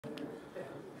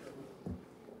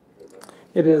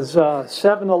It is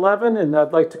 7:11, and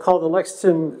I'd like to call the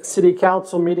Lexington City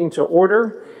Council meeting to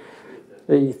order,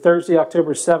 the Thursday,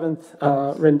 October 7th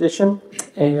rendition,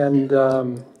 and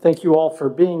thank you all for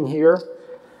being here.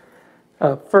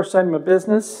 First item of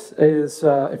business is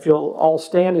if you'll all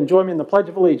stand and join me in the Pledge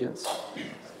of Allegiance.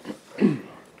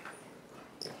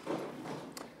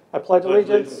 I pledge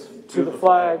allegiance to the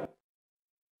flag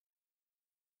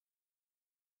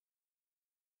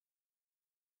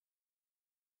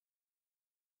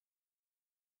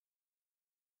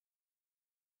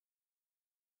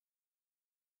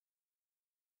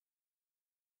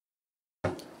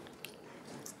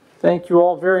Thank you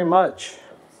all very much.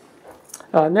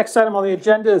 Next item on the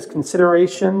agenda is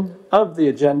consideration of the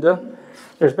agenda.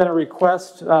 There's been a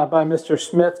request by Mr.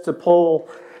 Smith to pull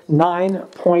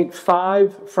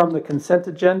 9.5 from the consent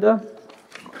agenda.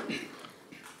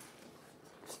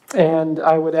 And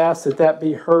I would ask that that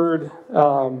be heard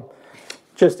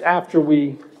just after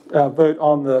we vote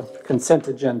on the consent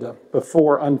agenda,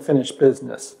 before unfinished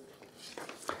business.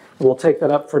 We'll take that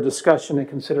up for discussion and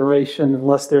consideration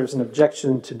unless there's an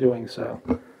objection to doing so.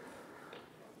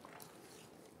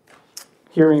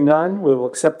 Hearing none, we will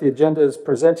accept the agenda as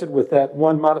presented with that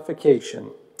one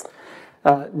modification.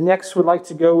 Next, we'd like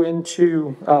to go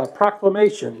into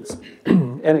proclamations.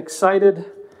 And excited,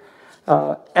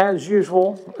 as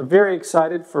usual, very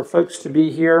excited for folks to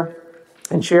be here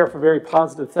and share for very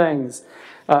positive things.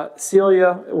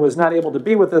 Celia was not able to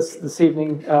be with us this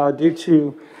evening due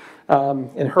to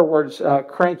in her words,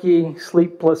 cranky,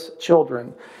 sleepless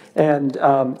children, and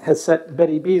has set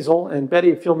Betty Beazle. And Betty,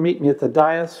 if you'll meet me at the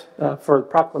dais for the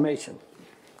proclamation.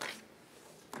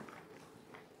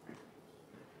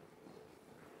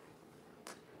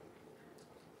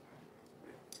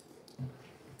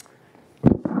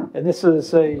 And this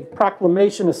is a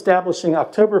proclamation establishing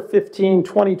October 15,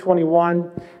 2021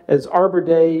 as Arbor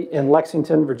Day in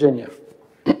Lexington, Virginia.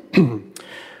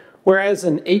 Whereas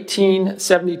in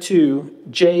 1872,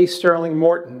 J. Sterling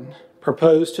Morton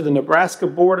proposed to the Nebraska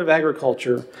Board of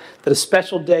Agriculture that a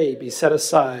special day be set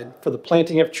aside for the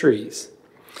planting of trees.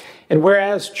 And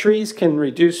whereas trees can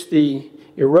reduce the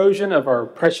erosion of our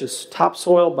precious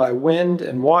topsoil by wind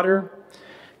and water,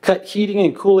 cut heating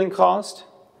and cooling costs,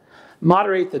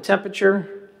 moderate the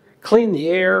temperature, clean the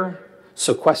air,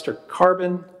 sequester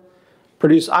carbon,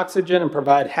 produce oxygen, and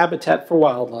provide habitat for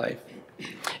wildlife.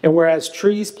 And whereas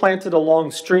trees planted along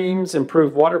streams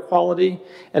improve water quality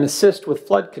and assist with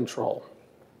flood control.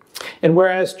 And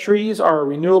whereas trees are a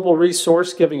renewable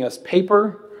resource giving us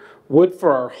paper, wood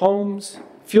for our homes,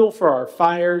 fuel for our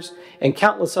fires, and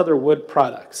countless other wood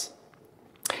products.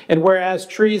 And whereas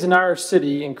trees in our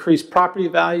city increase property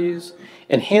values,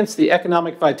 enhance the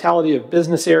economic vitality of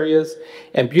business areas,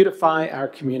 and beautify our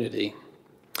community.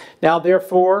 Now,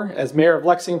 therefore, as Mayor of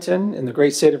Lexington in the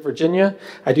great state of Virginia,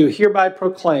 I do hereby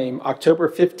proclaim October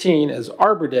 15 as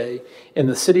Arbor Day in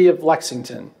the city of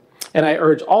Lexington. And I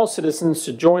urge all citizens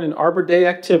to join in Arbor Day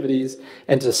activities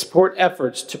and to support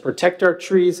efforts to protect our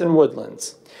trees and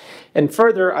woodlands. And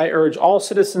further, I urge all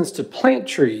citizens to plant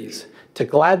trees to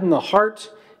gladden the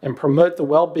heart and promote the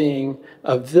well-being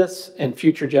of this and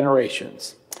future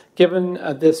generations. Given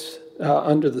this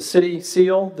under the city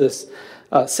seal, this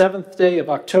 7th day of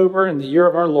October in the year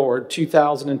of our Lord,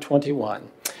 2021.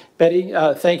 Betty,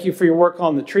 thank you for your work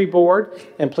on the tree board,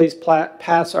 and please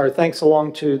pass our thanks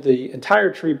along to the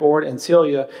entire tree board and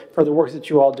Celia for the work that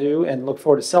you all do, and look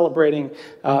forward to celebrating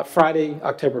Friday,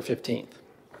 October 15th.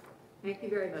 Thank you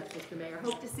very much, Mr. Mayor.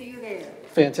 Hope to see you there.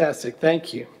 Fantastic.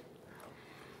 Thank you.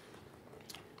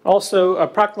 Also, a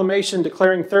proclamation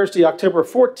declaring Thursday, October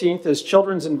 14th as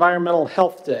Children's Environmental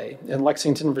Health Day in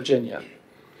Lexington, Virginia.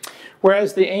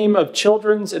 Whereas the aim of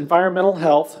Children's Environmental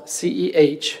Health,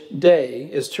 CEH, Day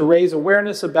is to raise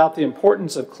awareness about the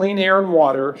importance of clean air and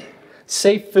water,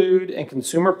 safe food and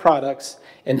consumer products,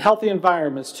 and healthy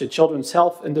environments to children's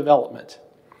health and development.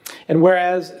 And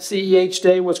whereas CEH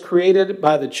Day was created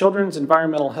by the Children's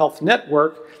Environmental Health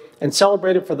Network and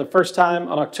celebrated for the first time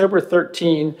on October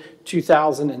 13,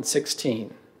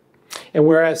 2016. And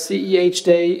whereas CEH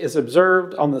Day is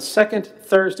observed on the second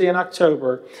Thursday in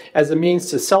October as a means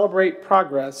to celebrate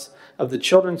progress of the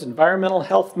children's environmental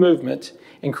health movement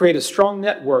and create a strong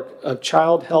network of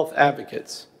child health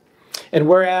advocates. And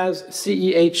whereas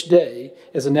CEH Day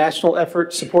is a national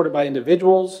effort supported by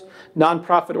individuals,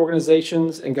 nonprofit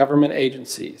organizations, and government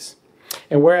agencies.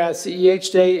 And whereas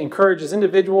CEH Day encourages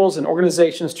individuals and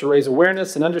organizations to raise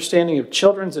awareness and understanding of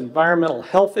children's environmental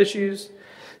health issues,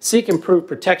 seek improved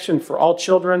protection for all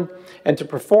children, and to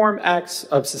perform acts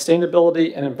of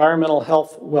sustainability and environmental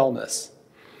health wellness.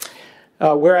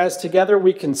 Whereas together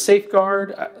we can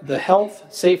safeguard the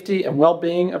health, safety, and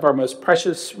well-being of our most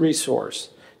precious resource,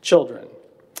 children.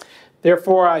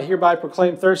 Therefore, I hereby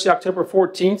proclaim Thursday, October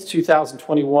 14th,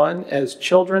 2021 as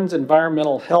Children's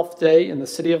Environmental Health Day in the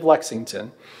city of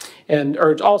Lexington, and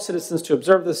urge all citizens to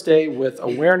observe this day with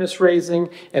awareness raising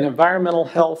and environmental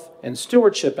health and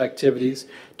stewardship activities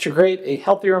to create a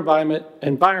healthier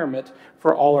environment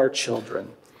for all our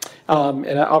children.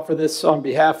 And I offer this on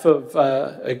behalf of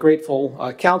a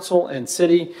grateful council and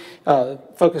city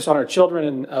focused on our children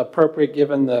and appropriate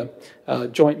given the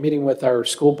joint meeting with our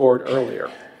school board earlier.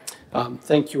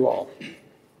 Thank you all.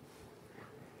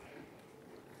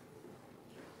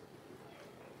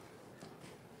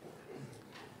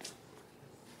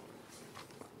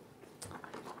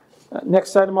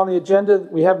 Next item on the agenda,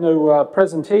 we have no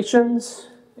presentations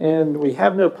and we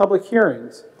have no public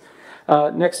hearings.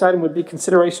 Next item would be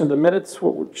consideration of the minutes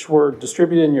which were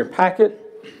distributed in your packet.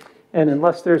 And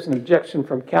unless there's an objection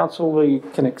from council, we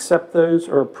can accept those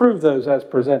or approve those as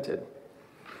presented.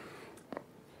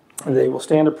 They will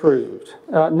stand approved.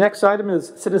 Next item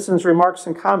is citizens' remarks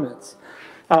and comments.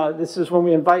 This is when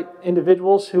we invite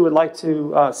individuals who would like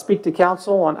to speak to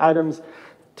council on items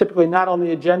typically not on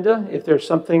the agenda. If there's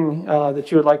something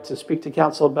that you would like to speak to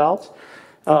council about.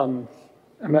 I'm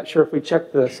not sure if we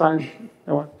checked the sign.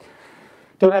 No one?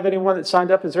 Don't have anyone that signed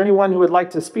up. Is there anyone who would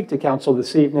like to speak to council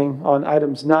this evening on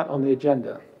items not on the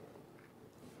agenda?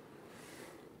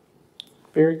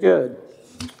 Very good.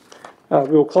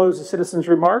 We will close the citizens'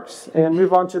 remarks and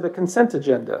move on to the consent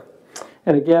agenda.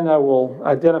 And again, I will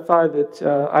identify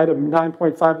that item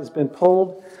 9.5 has been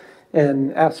pulled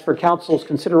and ask for council's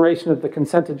consideration of the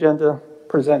consent agenda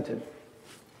presented.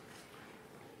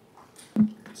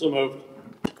 So moved.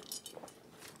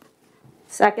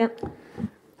 Second.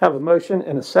 Have a motion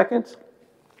and a second.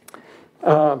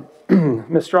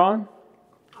 Ms. Strawn?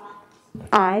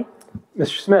 Aye.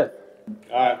 Mr. Smith?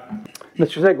 Aye.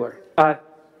 Mr. Ziegler? Aye.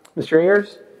 Mr.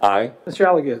 Ayers? Aye. Mr.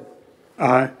 Alligood?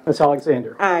 Aye. Ms.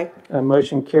 Alexander? Aye.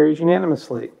 Motion carries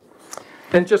unanimously.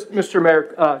 And just, Mr.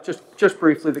 Mayor, just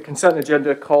briefly, the consent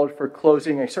agenda called for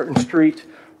closing a certain street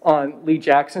on Lee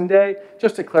Jackson Day.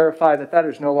 Just to clarify that that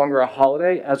is no longer a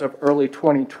holiday as of early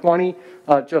 2020,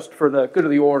 just for the good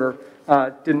of the order,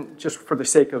 just for the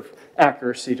sake of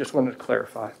accuracy, just wanted to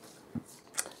clarify.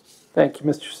 Thank you,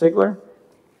 Mr. Ziegler.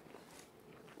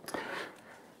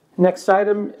 Next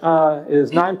item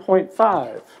is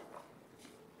 9.5.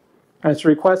 It's a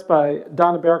request by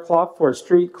Donna Bearclough for a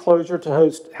street closure to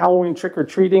host Halloween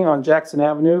trick-or-treating on Jackson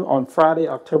Avenue on Friday,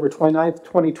 October 29th,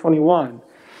 2021.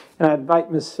 And I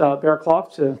invite Ms.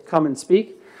 Bearclough to come and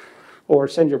speak, or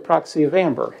send your proxy of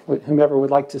Amber, whomever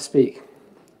would like to speak.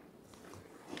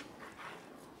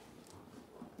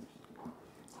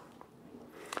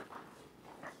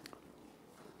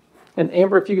 And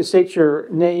Amber, if you could state your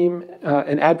name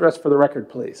and address for the record,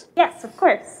 please. Yes, of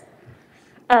course.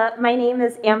 My name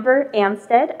is Amber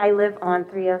Amstead. I live on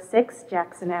 306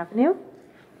 Jackson Avenue.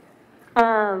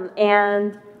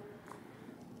 And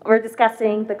we're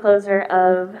discussing the closure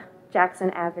of Jackson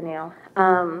Avenue.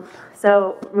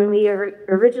 So when we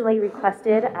originally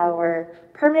requested our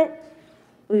permit,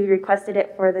 we requested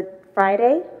it for the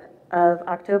Friday of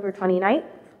October 29th.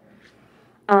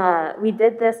 We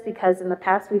did this because in the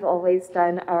past we've always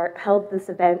held this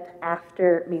event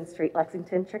after Main Street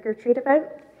Lexington trick-or-treat event.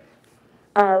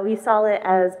 We saw it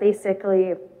as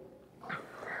basically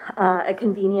a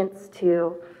convenience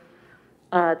to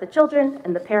the children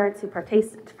and the parents who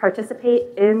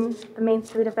participate in the Main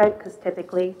Street event, because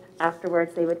typically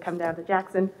afterwards they would come down to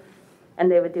Jackson and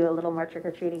they would do a little more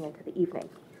trick-or-treating into the evening.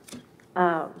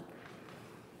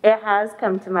 It has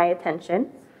come to my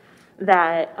attention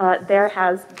that there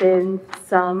has been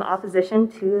some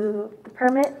opposition to the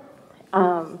permit.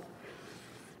 And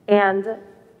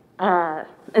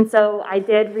so I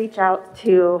did reach out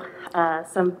to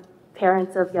some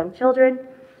parents of young children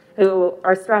who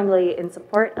are strongly in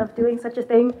support of doing such a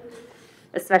thing,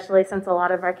 especially since a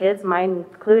lot of our kids, mine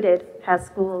included, has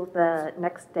school the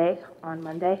next day on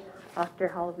Monday after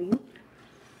Halloween.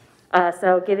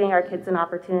 So giving our kids an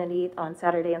opportunity on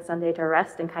Saturday and Sunday to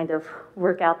rest and kind of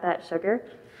work out that sugar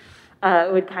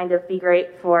would kind of be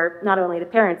great for not only the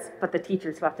parents, but the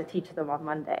teachers who have to teach them on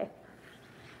Monday.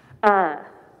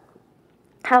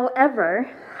 However,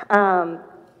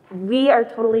 we are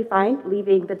totally fine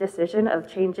leaving the decision of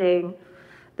changing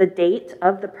the date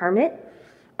of the permit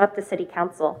up to City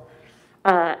Council.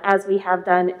 As we have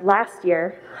done last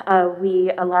year,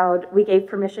 we gave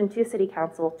permission to City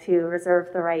Council to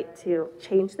reserve the right to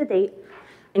change the date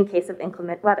in case of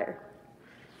inclement weather.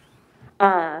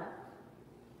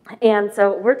 And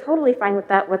so we're totally fine with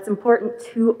that. What's important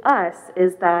to us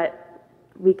is that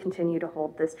we continue to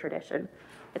hold this tradition.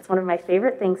 It's one of my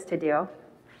favorite things to do.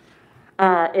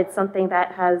 It's something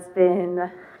that has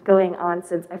been going on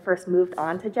since I first moved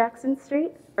on to Jackson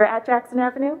Street, or at Jackson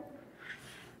Avenue.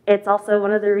 It's also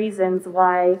one of the reasons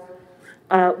why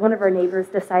one of our neighbors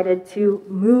decided to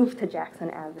move to Jackson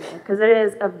Avenue, because it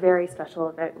is a very special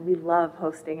event. We love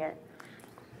hosting it.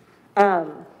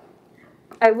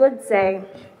 I would say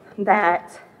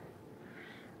that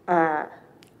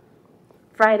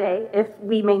Friday, if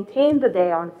we maintain the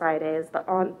day on Friday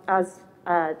as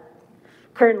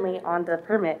currently on the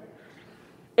permit,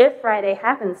 if Friday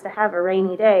happens to have a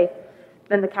rainy day,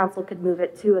 then the council could move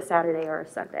it to a Saturday or a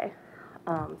Sunday.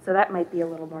 So that might be a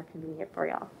little more convenient for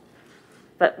y'all.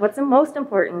 But what's most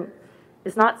important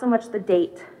is not so much the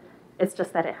date, it's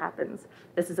just that it happens.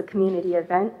 This is a community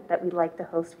event that we'd like to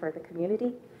host for the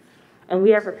community, and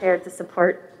we are prepared to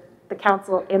support the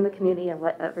council and the community in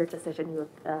whatever decision you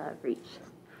reach.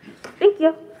 Thank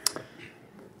you.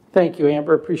 Thank you,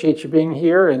 Amber. Appreciate you being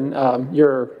here, and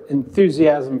your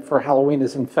enthusiasm for Halloween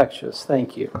is infectious.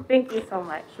 Thank you. Thank you so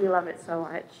much. We love it so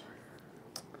much.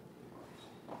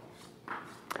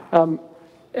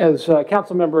 As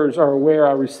council members are aware,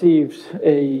 I received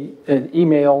an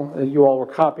email, you all were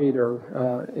copied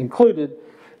or included,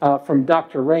 from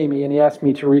Dr. Ramey, and he asked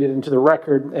me to read it into the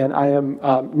record, and I am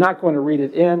not going to read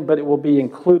it in, but it will be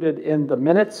included in the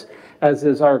minutes, as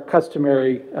is our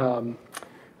customary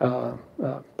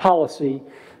policy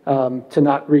to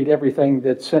not read everything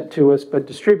that's sent to us, but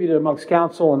distribute it amongst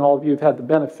council, and all of you have had the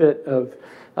benefit of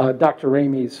Dr.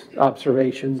 Ramey's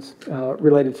observations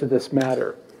related to this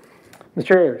matter.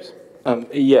 Mr. Ayers.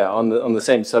 Yeah, on the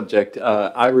same subject,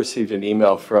 I received an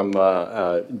email from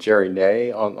Jerry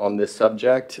Ney on this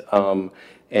subject, and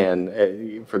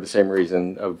for the same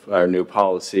reason of our new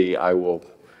policy, I will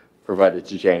provide it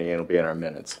to Janie, and it'll be in our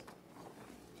minutes.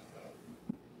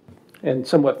 And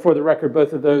somewhat for the record,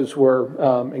 both of those were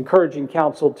encouraging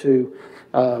council to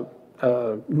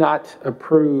not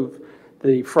approve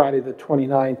the Friday the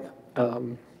 29th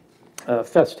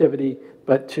festivity,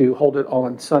 but to hold it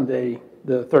on Sunday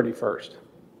the 31st.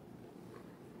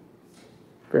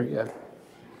 Very good.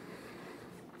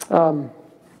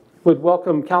 Would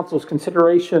welcome council's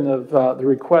consideration of the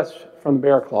request from the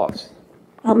Bear Claws.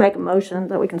 I'll make a motion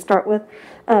that we can start with.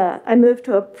 I move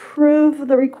to approve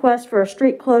the request for a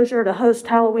street closure to host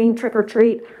Halloween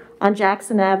trick-or-treat on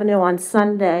Jackson Avenue on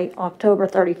Sunday, October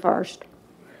 31st.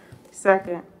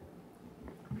 Second.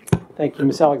 Thank you,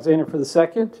 Ms. Alexander, for the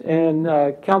second. And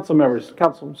council members,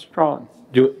 Councilman Strawn.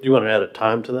 Do you want to add a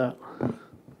time to that?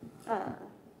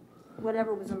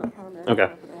 Whatever was in the permit.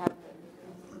 Okay.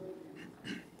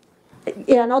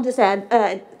 Yeah, and I'll just add,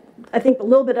 I think a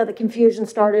little bit of the confusion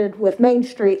started with Main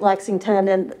Street, Lexington,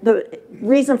 and the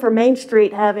reason for Main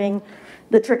Street having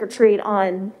the trick-or-treat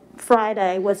on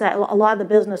Friday was that a lot of the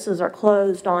businesses are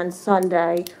closed on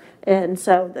Sunday, and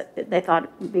so they thought it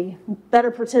would be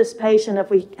better participation if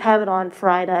we have it on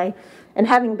Friday. And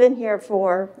having been here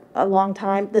for a long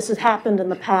time, this has happened in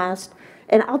the past.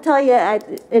 And I'll tell you,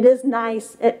 it is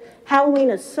nice. Halloween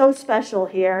is so special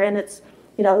here, and it's,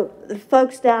 you know, the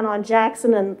folks down on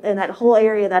Jackson and that whole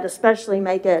area that especially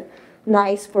make it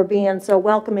nice for being so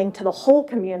welcoming to the whole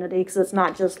community, because it's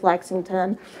not just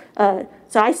Lexington. So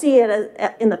I see it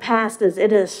as, in the past as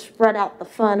it has spread out the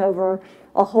fun over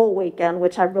a whole weekend,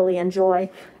 which I really enjoy.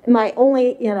 My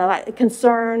only,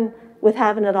 concern with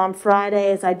having it on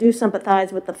Friday is I do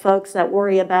sympathize with the folks that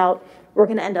worry about we're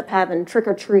going to end up having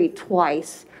trick-or-treat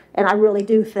twice, and I really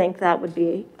do think that would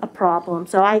be a problem.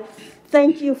 So I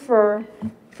thank you for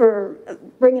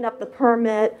bringing up the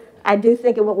permit. I do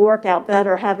think it will work out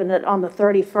better having it on the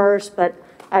 31st, but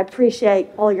I appreciate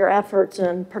all your efforts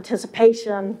and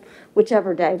participation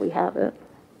whichever day we have it.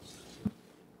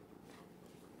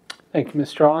 Thank you, Ms.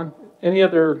 Strawn. Any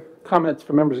other comments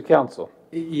from members of council?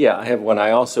 Yeah, I have one.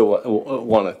 I also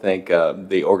want to thank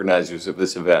the organizers of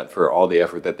this event for all the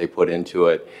effort that they put into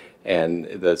it, and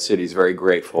the city's very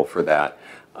grateful for that.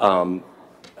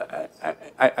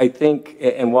 I think,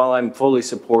 and while I'm fully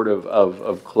supportive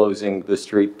of closing the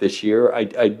street this year,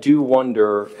 I do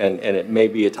wonder, and it may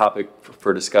be a topic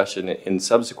for discussion in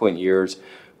subsequent years,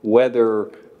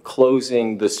 whether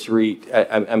closing the street,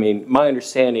 I mean, my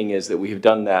understanding is that we have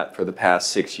done that for the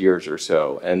past 6 years or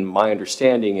so, and my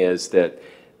understanding is that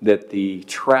the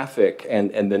traffic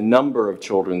and the number of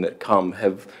children that come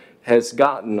has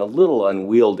gotten a little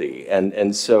unwieldy,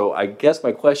 and so I guess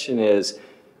my question is,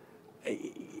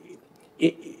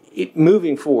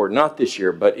 moving forward, not this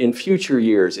year, but in future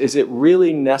years, is it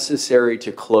really necessary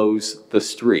to close the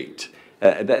street?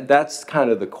 That's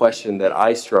kind of the question that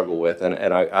I struggle with, and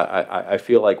I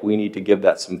feel like we need to give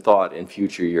that some thought in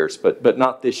future years, but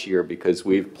not this year because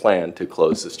we've planned to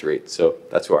close the street. So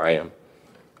that's where I am.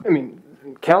 I mean,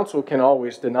 council can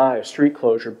always deny a street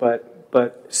closure,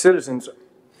 but citizens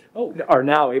are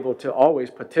now able to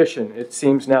always petition. It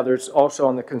seems now there's also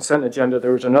on the consent agenda,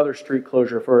 there was another street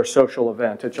closure for a social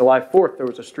event. At July 4th, there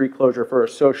was a street closure for a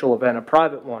social event, a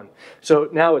private one. So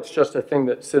now it's just a thing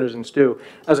that citizens do.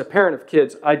 As a parent of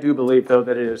kids, I do believe, though,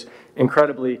 that it is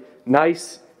incredibly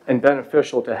nice and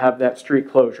beneficial to have that street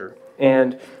closure.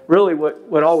 And really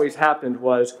what always happened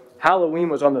was Halloween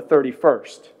was on the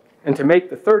 31st. And to make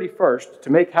the 31st, to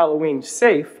make Halloween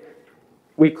safe,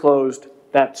 we closed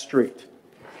that street.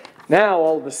 Now,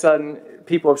 all of a sudden,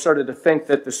 people have started to think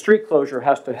that the street closure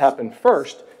has to happen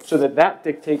first so that that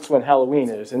dictates when Halloween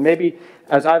is. And maybe,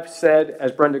 as I've said,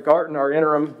 as Brenda Garton, our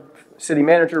interim city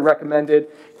manager, recommended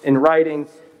in writing,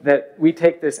 that we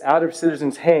take this out of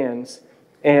citizens' hands,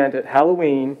 and at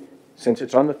Halloween, since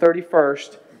it's on the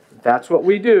 31st, that's what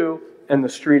we do, and the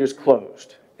street is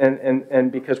closed.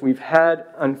 And because we've had,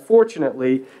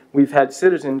 unfortunately, we've had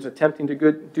citizens attempting to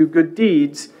do good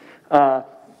deeds,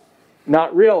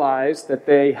 not realize that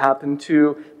they happen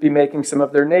to be making some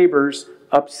of their neighbors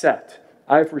upset.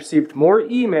 I've received more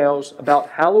emails about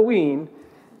Halloween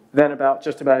than about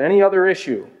just about any other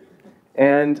issue.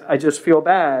 And I just feel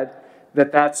bad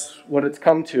that that's what it's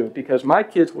come to, because my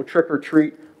kids will trick or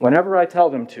treat whenever I tell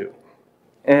them to.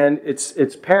 And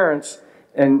it's parents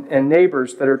and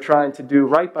neighbors that are trying to do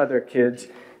right by their kids.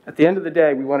 At the end of the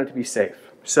day, we want it to be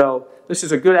safe. So this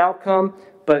is a good outcome,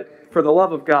 but for the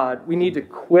love of God, we need to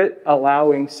quit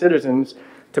allowing citizens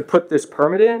to put this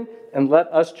permit in and let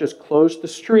us just close the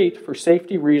street for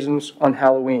safety reasons on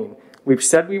Halloween. We've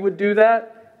said we would do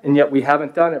that, and yet we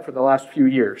haven't done it for the last few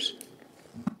years.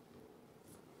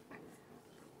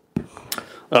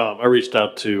 I reached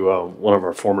out to one of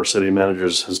our former city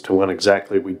managers as to when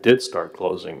exactly we did start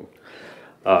closing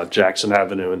Jackson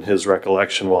Avenue, and his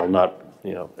recollection, while not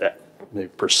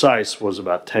precise, was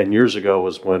about 10 years ago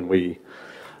was when we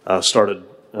started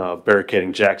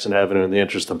barricading Jackson Avenue in the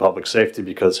interest of public safety,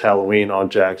 because Halloween on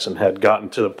Jackson had gotten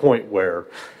to the point where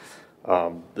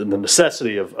the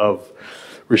necessity of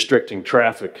restricting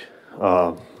traffic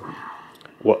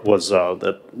was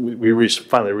that we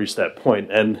finally reached that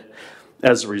point. And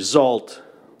as a result,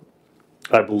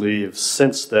 I believe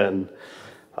since then,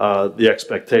 the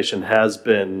expectation has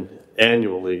been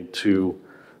annually to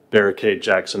barricade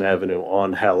Jackson Avenue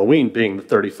on Halloween, being the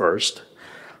 31st.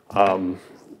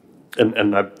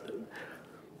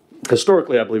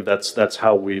 Historically, I believe that's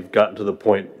how we've gotten to the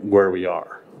point where we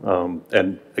are.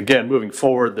 And again, moving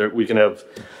forward, we can have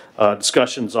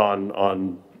discussions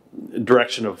on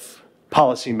direction of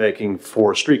policy making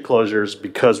for street closures,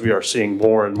 because we are seeing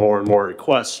more and more and more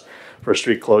requests for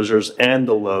street closures and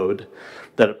the load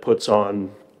that it puts on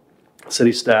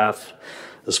city staff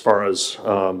as far as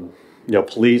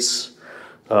police,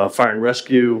 fire and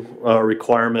rescue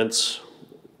requirements.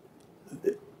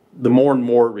 The more and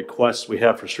more requests we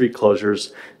have for street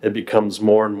closures, it becomes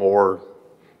more and more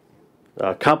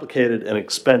complicated and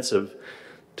expensive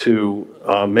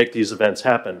to make these events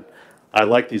happen. I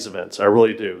like these events, I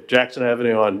really do. Jackson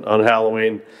Avenue on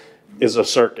Halloween is a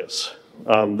circus.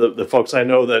 The folks I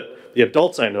know the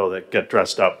adults I know that get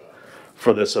dressed up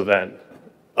for this event,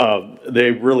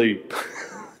 they really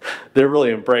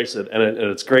embrace it, and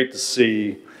it's great to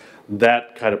see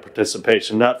that kind of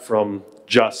participation, not from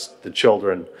just the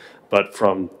children, but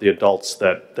from the adults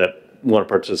that want to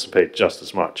participate just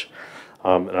as much.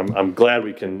 And I'm glad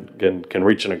we can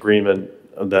reach an agreement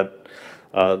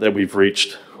that we've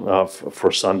reached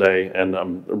for Sunday, and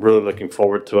I'm really looking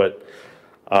forward to it.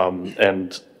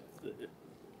 And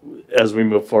as we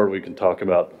move forward, we can talk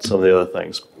about some of the other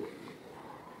things.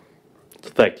 So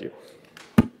thank you.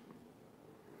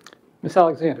 Ms.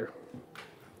 Alexander.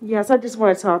 Yes, I just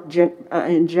want to talk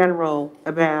in general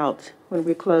about when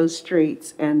we close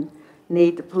streets and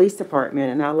need the police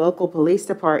department. And our local police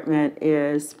department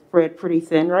is spread pretty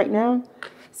thin right now.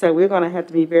 So we're going to have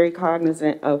to be very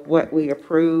cognizant of what we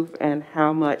approve and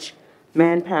how much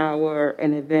manpower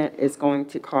an event is going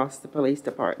to cost the police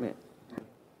department.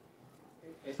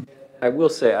 I will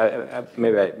say,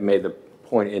 maybe I made the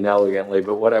point inelegantly,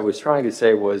 but what I was trying to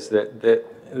say was that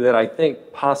I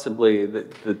think possibly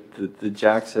the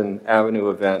Jackson Avenue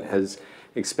event has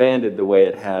expanded the way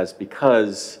it has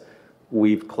because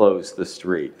we've closed the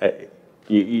street.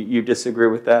 You disagree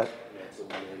with that?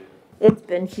 It's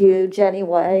been huge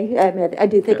anyway. I mean, I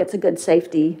do think it's a good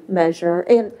safety measure.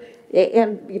 And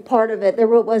And part of it, there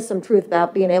was some truth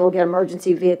about being able to get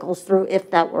emergency vehicles through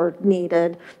if that were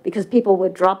needed, because people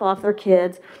would drop off their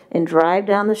kids and drive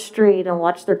down the street and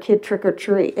watch their kid trick or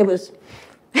treat. It was,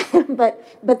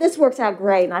 but this works out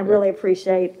great, and I really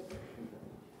appreciate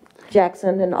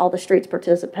Jackson and all the streets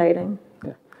participating.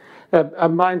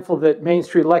 I'm mindful that Main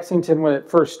Street Lexington, when it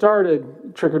first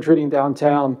started trick-or-treating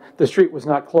downtown, the street was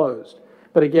not closed.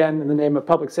 But again, in the name of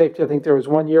public safety, I think there was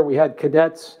one year we had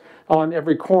cadets on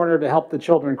every corner to help the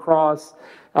children cross.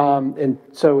 And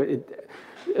so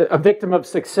a victim of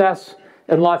success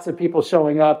and lots of people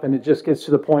showing up, and it just gets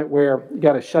to the point where you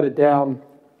got to shut it down,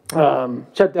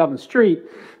 shut down the street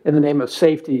in the name of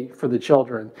safety for the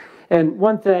children. And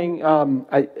one thing,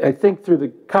 I think through the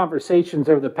conversations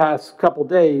over the past couple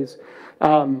days,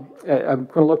 I'm going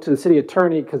to look to the city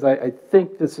attorney because I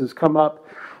think this has come up.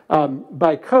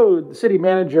 By code, the city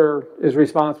manager is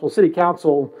responsible. City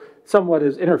council somewhat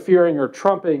is interfering or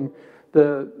trumping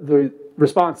the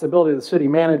responsibility of the city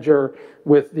manager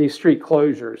with these street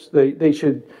closures. They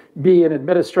should be an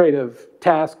administrative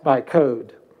task by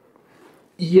code.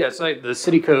 Yes, the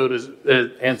city code is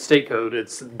and state code.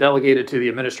 It's delegated to the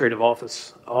administrative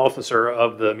officer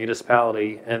of the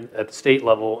municipality and at the state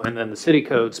level, and then the city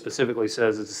code specifically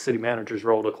says it's the city manager's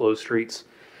role to close streets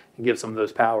and give some of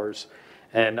those powers.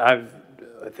 And I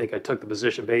think I took the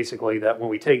position basically that when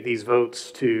we take these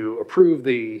votes to approve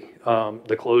the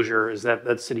closure, is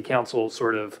that city council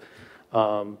sort of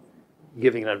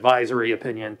giving an advisory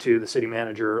opinion to the city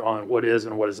manager on what is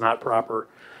and what is not proper.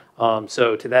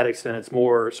 So to that extent, it's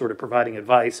more sort of providing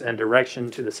advice and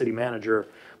direction to the city manager,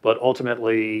 but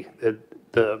ultimately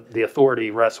the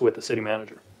authority rests with the city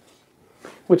manager.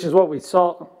 Which is what we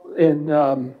saw in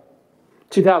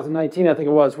 2019, I think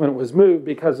it was, when it was moved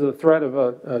because of the threat of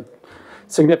a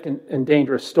significant and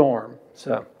dangerous storm.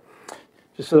 So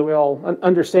just so that we all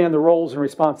understand the roles and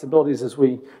responsibilities as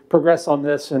we progress on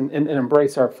this and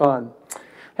embrace our fun.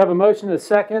 Have a motion and a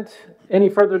second. Any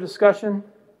further discussion?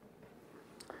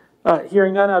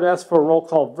 Hearing none, I'd ask for a roll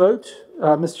call vote.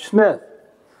 Mr. Smith?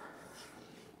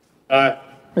 Aye.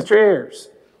 Mr. Ayers?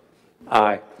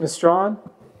 Aye. Ms. Strawn?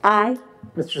 Aye.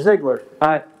 Mr. Ziegler?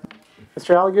 Aye.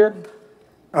 Mr. Alligood?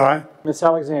 Aye. Ms.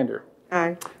 Alexander?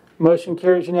 Aye. Motion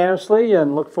carries unanimously,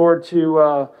 and look forward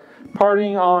to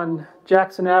partying on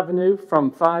Jackson Avenue from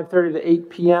 5:30 to 8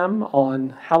 p.m. on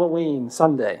Halloween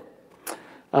Sunday.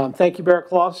 Thank you, Barrett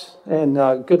Kloss,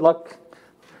 and good luck.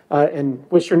 And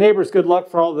wish your neighbors good luck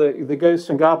for all the ghosts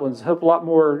and goblins. Hope a lot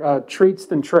more treats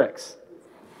than tricks.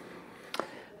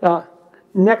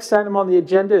 Next item on the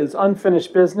agenda is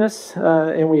unfinished business,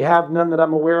 and we have none that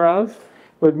I'm aware of.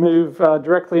 Would move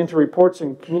directly into reports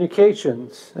and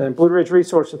communications. And Blue Ridge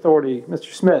Resource Authority,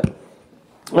 Mr. Smith.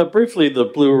 Briefly, the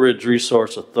Blue Ridge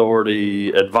Resource Authority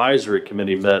Advisory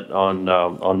Committee met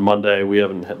on Monday. We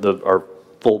haven't had our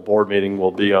full board meeting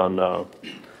will be on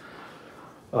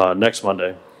next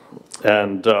Monday.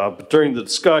 And during the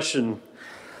discussion,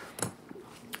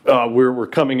 we're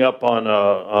coming up on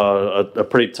a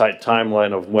pretty tight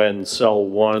timeline of when Cell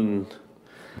 1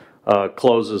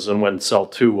 closes and when Cell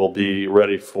 2 will be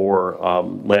ready for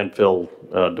landfill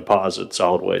deposit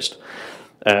solid waste.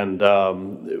 And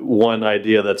one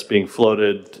idea that's being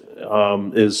floated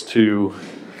is to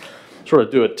sort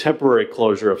of do a temporary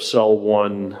closure of Cell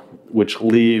 1, which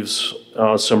leaves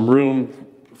some room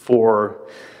for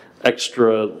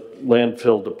extra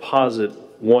landfill deposit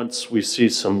once we see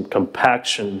some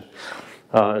compaction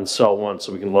in Cell 1,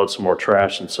 so we can load some more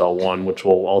trash in Cell 1, which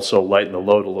will also lighten the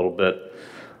load a little bit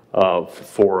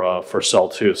for Cell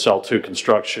 2. Cell 2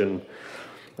 construction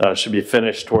should be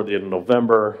finished toward the end of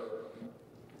November,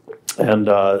 and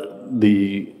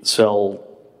the Cell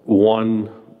 1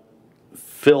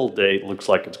 fill date looks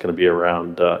like it's going to be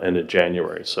around end of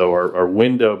January. So our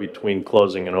window between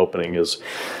closing and opening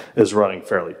is running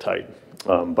fairly tight.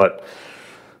 But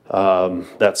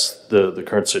that's the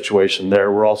current situation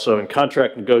there. We're also in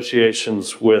contract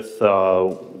negotiations with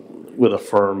a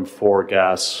firm for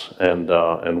gas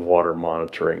and water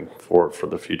monitoring for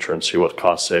the future, and see what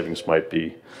cost savings might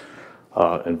be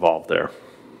involved there.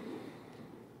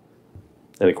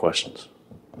 Any questions?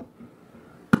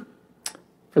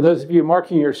 For those of you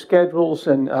marking your schedules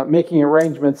and making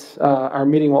arrangements, our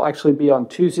meeting will actually be on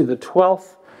Tuesday the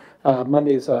 12th.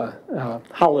 Monday's a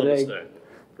holiday.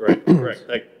 Correct.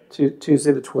 Thank you.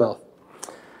 Tuesday the 12th.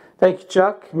 Thank you,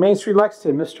 Chuck. Main Street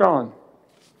Lexington, Ms. Strawn.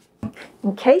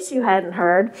 In case you hadn't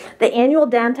heard, the annual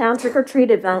downtown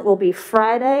trick-or-treat event will be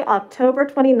Friday, October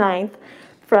 29th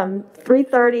from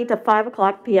 3:30 to 5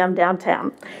 o'clock p.m.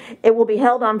 downtown. It will be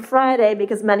held on Friday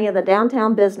because many of the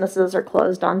downtown businesses are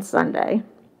closed on Sunday.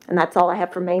 And that's all I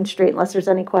have for Main Street, unless there's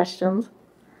any questions.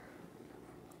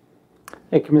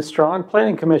 Thank you, Ms. Strawn.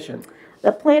 Planning Commission.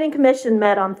 The Planning Commission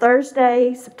met on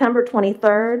Thursday, September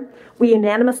 23rd. We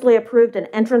unanimously approved an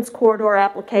entrance corridor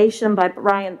application by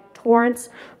Brian Torrance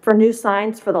for new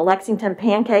signs for the Lexington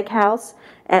Pancake House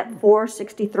at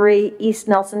 463 East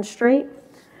Nelson Street.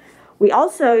 We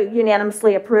also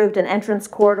unanimously approved an entrance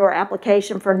corridor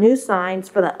application for new signs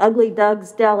for the Ugly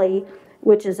Doug's Deli,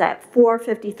 which is at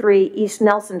 453 East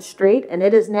Nelson Street, and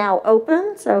it is now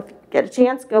open. So if you get a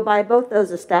chance, go by both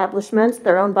those establishments.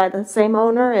 They're owned by the same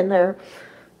owner, and they're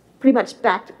pretty much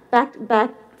back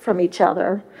from each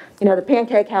other. You know, the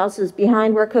Pancake House is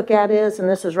behind where Cookout is, and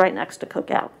this is right next to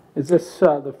Cookout. Is this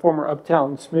the former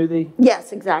Uptown Smoothie?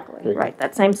 Yes, exactly, right,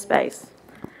 that same space.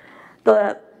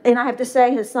 And I have to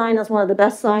say, his sign is one of the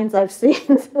best signs I've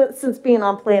seen since being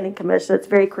on Planning Commission. It's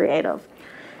very creative.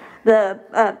 The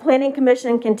Planning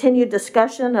Commission continued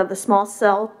discussion of the small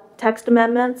cell text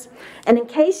amendments. And in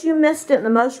case you missed it in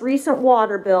the most recent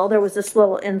water bill, there was this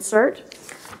little insert.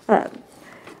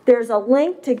 There's a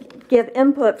link to give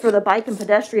input for the bike and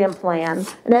pedestrian plan.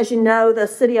 And as you know, the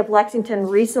city of Lexington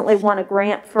recently won a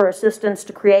grant for assistance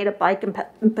to create a bike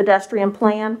and pedestrian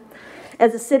plan.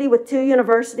 As a city with 2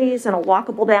 universities and a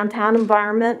walkable downtown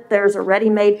environment, there's a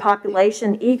ready-made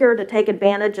population eager to take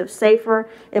advantage of safer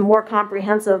and more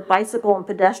comprehensive bicycle and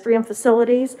pedestrian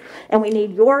facilities, and we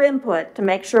need your input to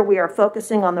make sure we are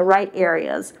focusing on the right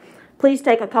areas. Please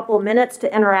take a couple of minutes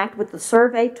to interact with the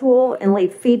survey tool and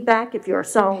leave feedback if you are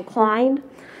so inclined.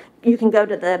 You can go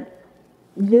to the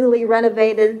newly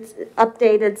renovated,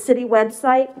 updated city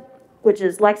website, which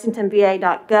is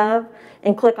lexingtonva.gov,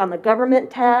 and click on the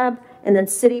Government tab, and then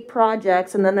City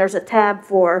Projects, and then there's a tab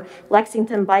for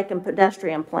Lexington Bike and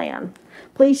Pedestrian Plan.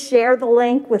 Please share the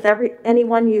link with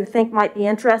anyone you think might be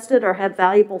interested or have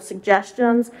valuable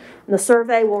suggestions. And the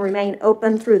survey will remain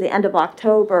open through the end of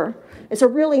October. It's a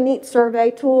really neat survey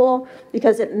tool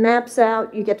because it maps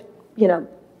out, you get to, you know,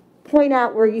 point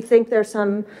out where you think there's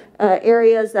some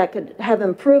areas that could have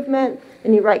improvement,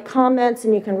 and you write comments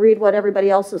and you can read what everybody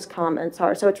else's comments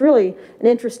are. So it's really an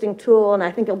interesting tool, and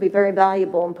I think it'll be very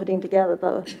valuable in putting together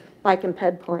the bike and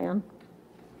ped plan.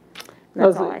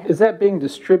 That's all I have. Is that being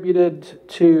distributed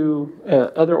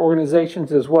to other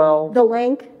organizations as well? The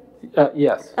link?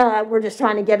 Yes. We're just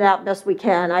trying to get it out best we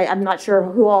can. I'm not sure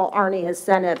who all Arnie has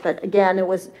sent it, but again, it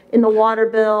was in the water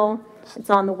bill.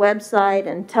 It's on the website,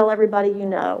 and tell everybody you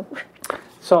know.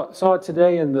 Saw it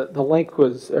today, and the link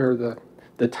was, or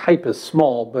the type is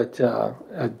small, but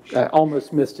I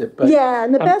almost missed it. But yeah,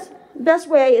 and the best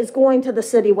way is going to the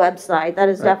city website. That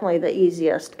is definitely the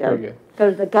easiest. Go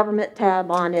to the Government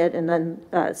tab on it, and then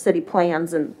city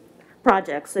plans and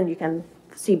projects, and you can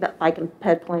see bike and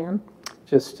ped plan.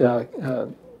 Just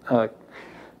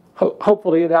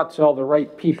hopefully get out to all the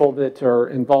right people that are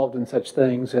involved in such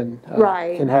things and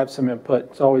can have some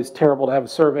input. It's always terrible to have a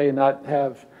survey and not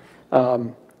have,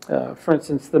 for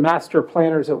instance, the master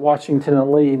planners at Washington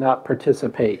and Lee not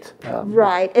participate.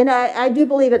 Right, and I do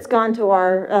believe it's gone to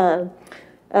our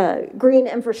green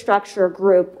infrastructure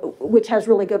group, which has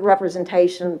really good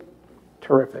representation.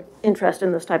 Terrific. Interest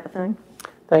in this type of thing.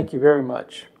 Thank you very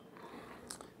much.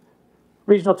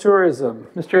 Regional tourism,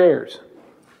 Mr. Ayers.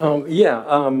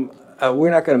 We're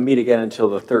not going to meet again until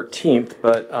the 13th,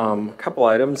 but a couple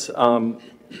items.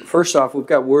 First off, we've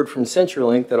got word from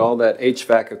CenturyLink that all that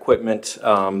HVAC equipment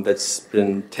that's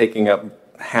been taking up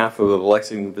half of the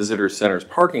Lexington Visitor Center's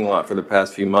parking lot for the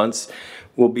past few months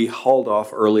will be hauled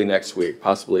off early next week,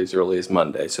 possibly as early as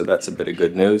Monday. So that's a bit of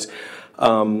good news.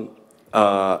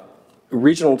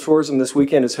 Regional Tourism this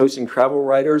weekend is hosting travel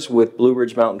writers with Blue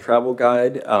Ridge Mountain Travel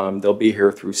Guide. They'll be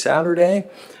here through Saturday.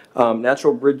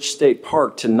 Natural Bridge State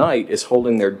Park tonight is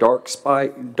holding their Dark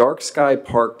Sky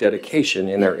Park dedication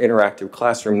in their interactive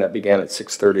classroom that began at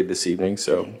 6:30 this evening,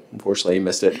 so unfortunately you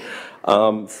missed it.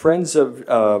 Friends of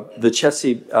the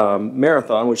Chessie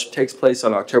Marathon, which takes place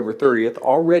on October 30th,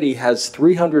 already has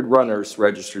 300 runners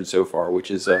registered so far,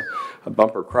 which is a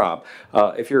bumper crop.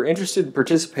 If you're interested in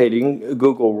participating,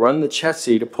 Google Run the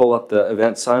Chessie to pull up the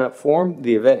event sign-up form.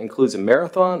 The event includes a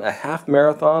marathon, a half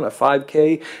marathon, a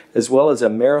 5K, as well as a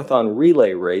marathon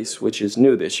relay race, which is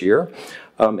new this year.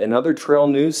 In other trail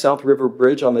news, South River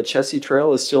Bridge on the Chessie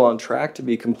Trail is still on track to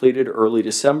be completed early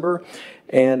December.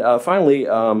 And finally,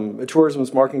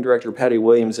 Tourism's Marketing Director Patty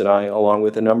Williams and I, along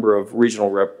with a number of regional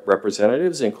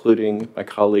representatives, including my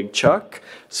colleague Chuck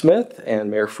Smith and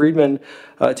Mayor Friedman,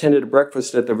 attended a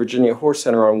breakfast at the Virginia Horse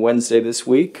Center on Wednesday this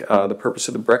week. The purpose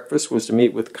of the breakfast was to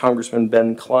meet with Congressman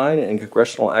Ben Klein and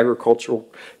Congressional Agricultural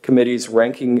Committee's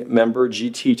ranking member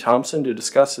G.T. Thompson to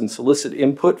discuss and solicit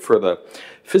input for the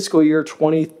fiscal year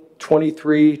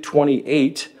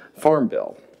 2023-28 Farm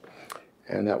Bill.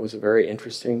 And that was a very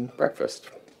interesting breakfast.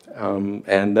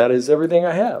 And that is everything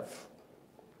I have.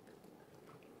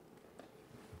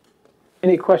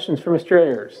 Any questions for Mr.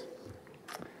 Ayers?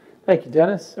 Thank you,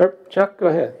 Dennis. Chuck, go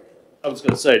ahead. I was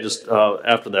going to say, just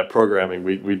after that programming,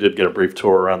 we did get a brief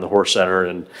tour around the horse center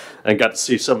and got to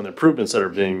see some of the improvements that are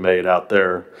being made out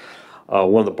there.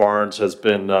 One of the barns has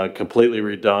been completely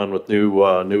redone with new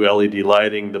LED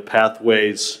lighting. The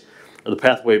pathways, or the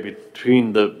pathway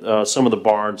between the some of the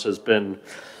barns has been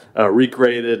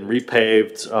regraded and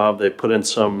repaved. They put in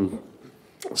some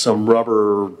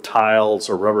rubber tiles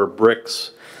or rubber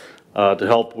bricks to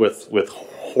help with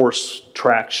horse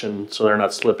traction, so they're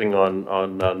not slipping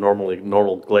on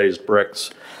normal glazed bricks.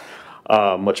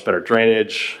 Much better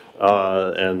drainage.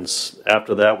 And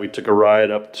after that, we took a ride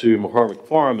up to McCormick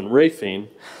Farm in Rafine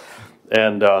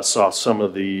and saw some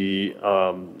of the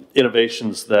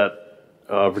innovations that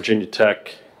Virginia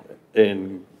Tech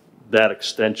in that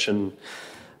extension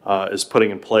is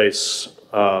putting in place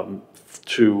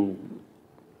to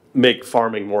make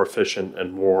farming more efficient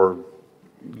and more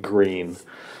green,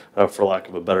 for lack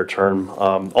of a better term.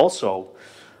 Also,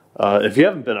 if you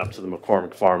haven't been up to the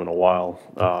McCormick Farm in a while,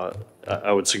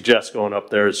 I would suggest going up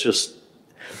there. It's just,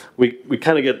 we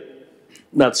kind of get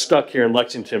not stuck here in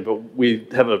Lexington, but we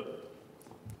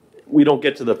don't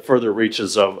get to the further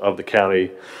reaches of the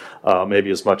county maybe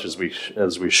as much as we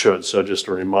should. So just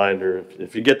a reminder,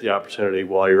 if you get the opportunity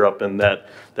while you're up in that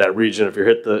region, if you're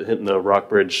hitting the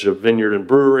Rockbridge Vineyard and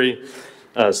Brewery,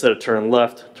 instead of turning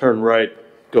left, turn right,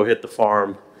 go hit the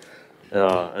farm,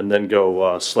 and then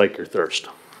go slake your thirst.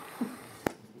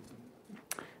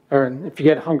 Or if you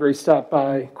get hungry, stop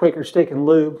by Quaker Steak and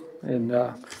Lube. And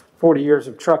 40 years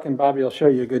of trucking, Bobby will show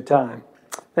you a good time.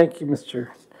 Thank you, Mr.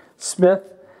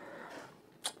 Smith.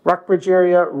 Rockbridge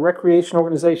Area Recreation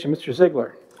Organization, Mr.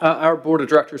 Ziegler. Our board of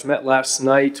directors met last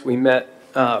night. We met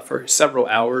for several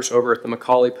hours over at the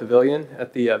Macaulay Pavilion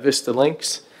at the Vista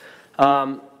Links.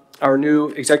 Our new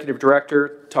executive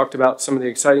director talked about some of the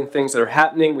exciting things that are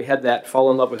happening. We had that Fall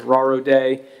in Love with Raro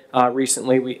Day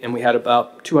recently, we had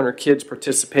about 200 kids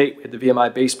participate. We had the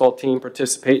VMI baseball team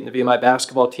participate and the VMI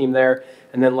basketball team there.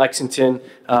 And then Lexington,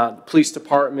 the police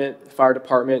department, the fire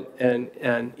department,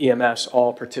 and EMS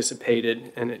all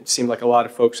participated, and it seemed like a lot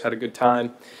of folks had a good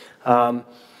time. A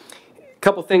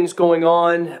couple things going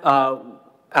on.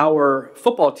 Our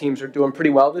football teams are doing pretty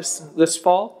well this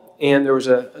fall. And there was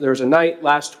a night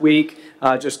last week,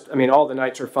 all the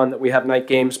nights are fun that we have night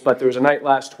games, but there was a night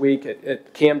last week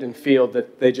at Camden Field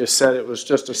that they just said it was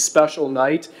just a special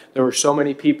night. There were so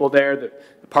many people there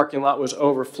that the parking lot was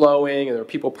overflowing and there were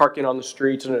people parking on the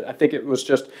streets, and I think it was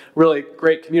just really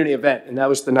great community event. And that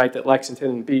was the night that Lexington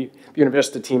and Buena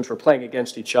Vista teams were playing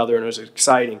against each other, and it was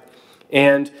exciting.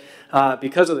 And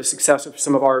because of the success of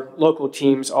some of our local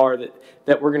teams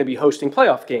that we're going to be hosting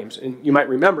playoff games. And you might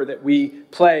remember that we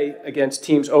play against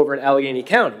teams over in Allegheny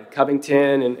County,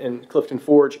 Covington and Clifton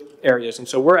Forge areas. And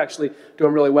so we're actually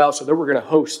doing really well. So we're going to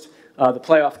host the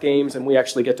playoff games, and we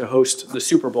actually get to host the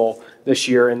Super Bowl this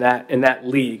year in that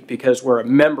league because we're a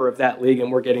member of that league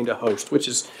and we're getting to host, which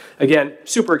is, again,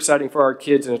 super exciting for our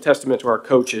kids and a testament to our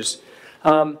coaches.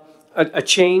 A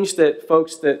change that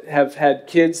folks that have had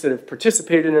kids that have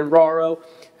participated in RARO,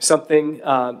 something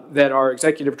that our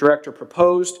executive director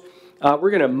proposed. We're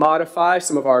going to modify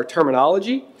some of our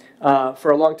terminology.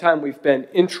 For a long time, we've been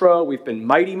intro, we've been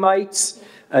Mighty Mites,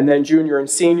 and then junior and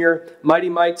senior. Mighty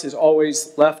Mites has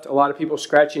always left a lot of people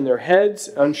scratching their heads,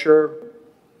 unsure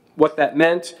what that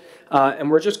meant.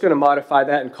 And we're just going to modify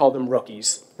that and call them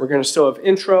rookies. We're going to still have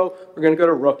intro, we're going to go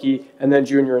to rookie, and then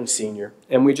junior and senior.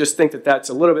 And we just think that that's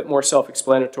a little bit more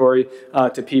self-explanatory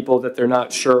to people that they're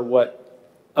not sure what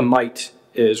a mite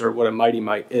is or what a Mighty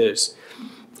Mite is.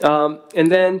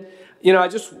 And then,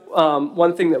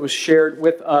 one thing that was shared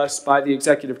with us by the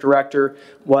executive director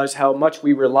was how much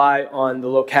we rely on the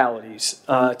localities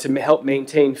to help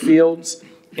maintain fields.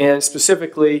 And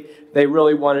specifically, they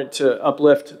really wanted to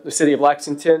uplift the city of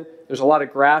Lexington. There's a lot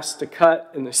of grass to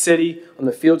cut in the city on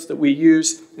the fields that we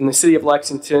use. And the city of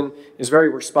Lexington is very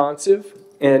responsive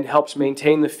and helps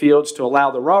maintain the fields to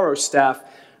allow the RARO staff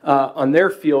on their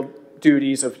field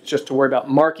duties of just to worry about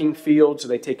marking fields. So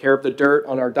they take care of the dirt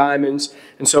on our diamonds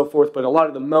and so forth. But a lot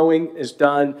of the mowing is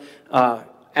done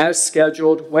as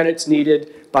scheduled when it's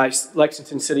needed by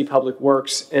Lexington City Public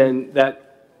Works, and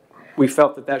that we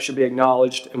felt that should be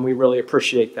acknowledged, and we really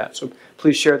appreciate that. So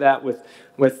please share that with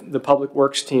the Public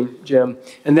Works team, Jim.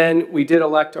 And then we did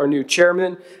elect our new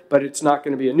chairman, but it's not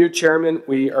going to be a new chairman.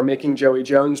 We are making Joey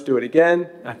Jones do it again.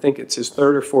 I think it's his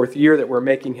third or fourth year that we're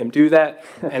making him do that.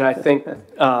 And I think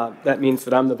that means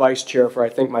that I'm the vice chair for, I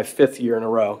think, my fifth year in a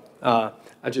row.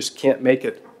 I just can't make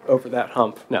it over that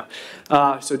hump. No.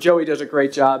 So Joey does a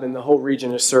great job, and the whole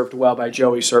region is served well by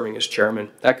Joey serving as chairman.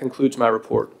 That concludes my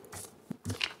report.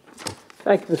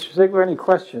 Thank you, Mr. Ziegler. Any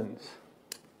questions?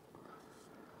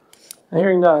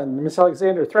 Hearing none. Ms.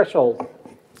 Alexander, threshold.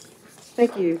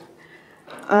 Thank you.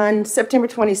 On September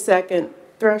 22nd,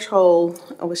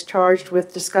 Threshold was charged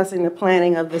with discussing the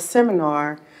planning of the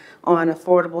seminar on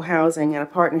affordable housing and a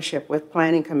partnership with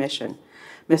Planning Commission.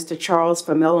 Mr. Charles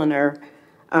Familliner,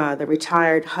 the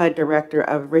retired HUD director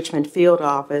of Richmond Field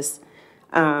Office,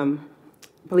 I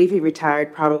believe he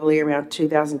retired probably around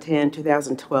 2010,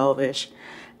 2012-ish,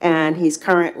 and he's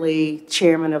currently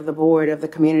chairman of the board of the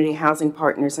Community Housing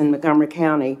Partners in Montgomery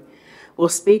County, will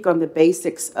speak on the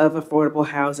basics of affordable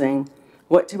housing,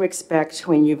 what to expect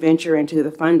when you venture into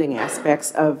the funding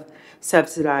aspects of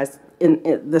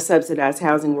the subsidized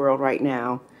housing world right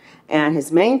now. And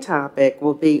his main topic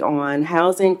will be on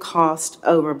housing cost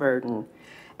overburden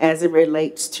as it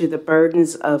relates to the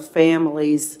burdens of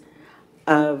families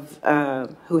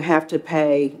who have to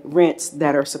pay rents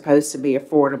that are supposed to be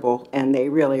affordable, and they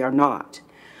really are not,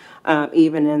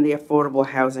 even in the affordable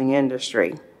housing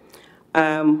industry.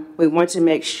 We want to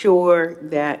make sure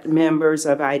that members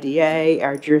of IDA,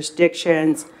 our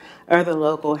jurisdictions, other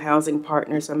local housing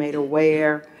partners are made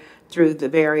aware through the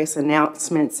various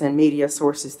announcements and media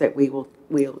sources that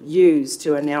we'll use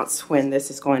to announce when this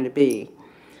is going to be.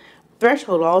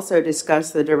 Threshold also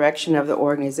discussed the direction of the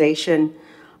organization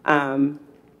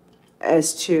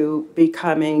as to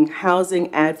becoming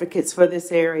housing advocates for this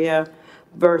area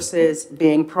versus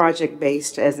being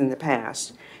project-based as in the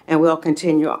past. And we'll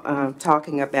continue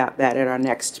talking about that at our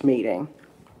next meeting.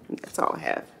 That's all I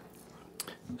have.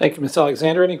 Thank you, Ms.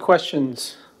 Alexander. Any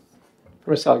questions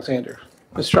for Ms. Alexander?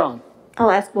 Ms. Strong.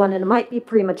 I'll ask one, and it might be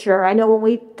premature. I know when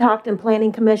we talked in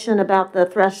Planning Commission about the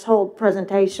threshold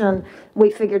presentation,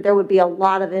 we figured there would be a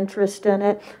lot of interest in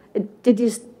it.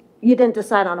 You didn't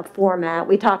decide on a format.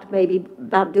 We talked maybe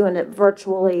about doing it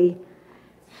virtually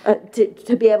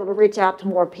to be able to reach out to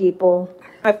more people.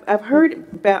 I've heard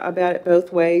about it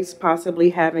both ways,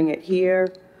 possibly having it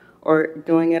here or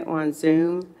doing it on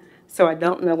Zoom. So I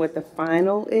don't know what the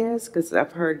final is, because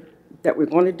I've heard that we're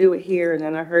going to do it here, and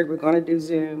then I heard we're going to do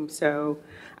Zoom. So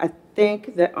I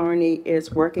think that Arnie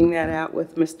is working that out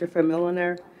with Mr.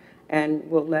 Familliner, and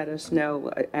will let us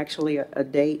know actually a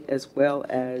date as well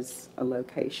as a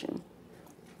location.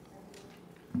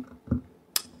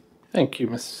 Thank you,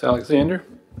 Mrs. Alexander.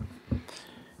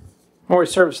 Maury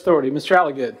Service Authority, Mr.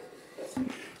 Alligood.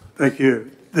 Thank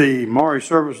you. The Maury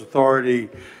Service Authority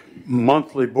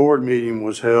monthly board meeting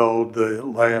was held the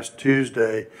last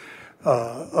Tuesday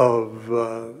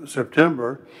of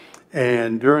September,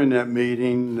 and during that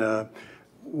meeting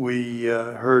we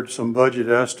heard some budget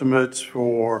estimates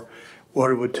for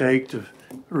what it would take to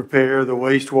repair the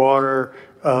wastewater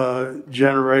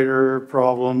generator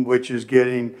problem, which is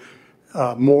getting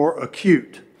more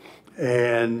acute,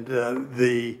 and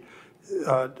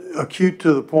acute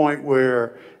to the point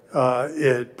where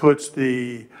it puts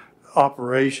the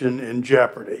operation in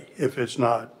jeopardy if it's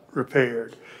not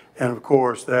repaired. And of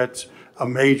course, that's a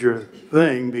major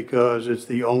thing because it's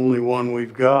the only one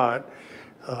we've got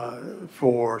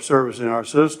for servicing our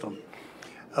system.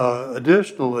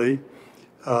 Additionally,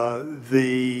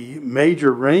 the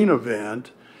major rain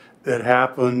event that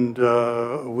happened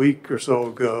a week or so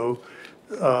ago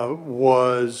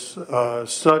was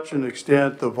such an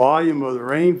extent, the volume of the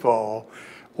rainfall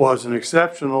was an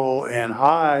exceptional and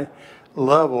high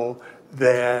level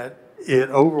that it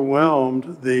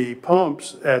overwhelmed the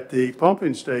pumps at the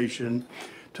pumping station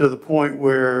to the point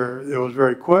where it was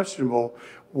very questionable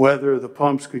whether the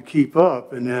pumps could keep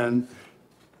up. And then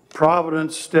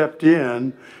Providence stepped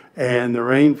in and the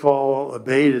rainfall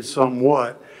abated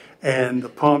somewhat and the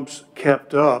pumps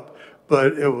kept up,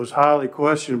 but it was highly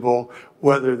questionable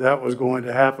whether that was going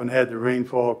to happen had the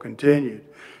rainfall continued.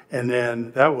 And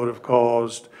then that would have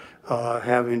caused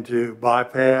having to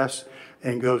bypass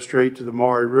and go straight to the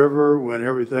Maury River when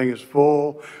everything is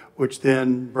full, which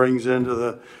then brings into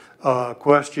the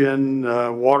question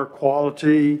water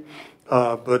quality.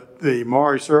 But the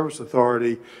Maury Service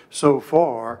Authority so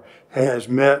far has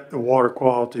met the water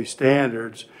quality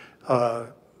standards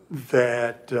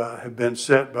that have been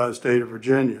set by the state of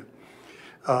Virginia.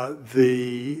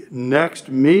 The next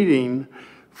meeting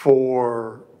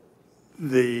for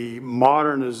the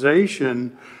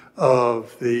modernization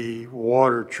of the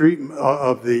water treatment,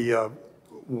 of the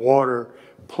water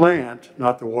plant,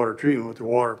 not the water treatment, but the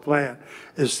water plant,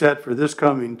 is set for this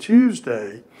coming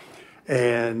Tuesday.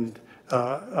 And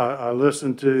I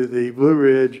listened to the Blue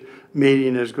Ridge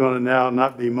meeting is going to now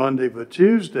not be Monday, but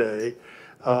Tuesday.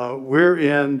 We're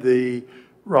in the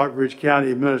Rockbridge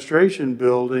County Administration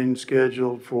Building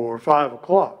scheduled for 5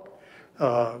 o'clock.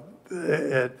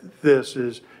 At this,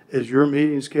 is your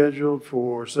meeting scheduled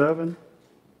for 7?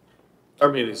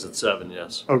 Our meeting's at 7,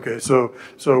 yes. Okay, so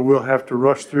we'll have to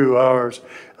rush through ours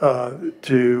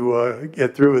to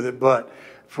get through with it. But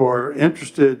for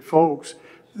interested folks,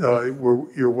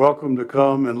 you're welcome to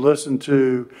come and listen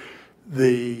to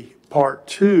the part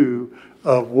 2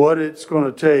 of what it's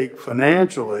going to take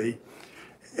financially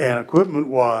and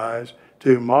equipment-wise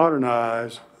to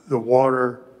modernize the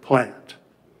water plant.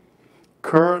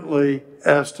 Currently,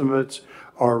 estimates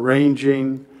are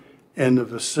ranging in the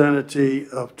vicinity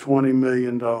of $20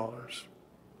 million.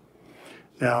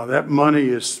 Now, that money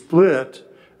is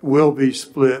will be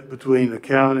split between the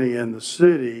county and the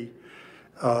city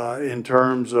in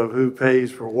terms of who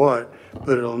pays for what,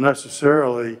 but it'll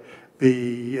necessarily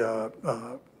be,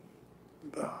 it'll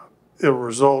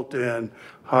result in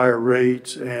higher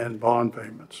rates and bond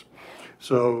payments.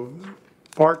 So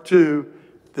part 2,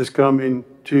 this coming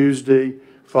Tuesday,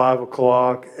 5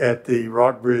 o'clock at the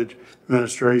Rockbridge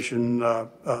Administration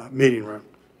meeting room.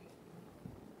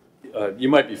 You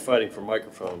might be fighting for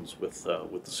microphones with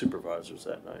the supervisors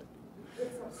that night.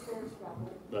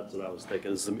 That's what I was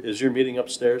thinking. Is your meeting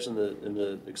upstairs in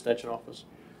the extension office?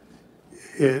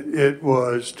 It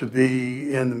was to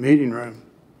be in the meeting room.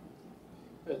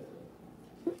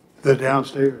 The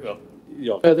downstairs.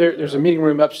 There's a meeting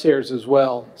room upstairs as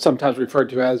well, sometimes referred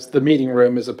to as the meeting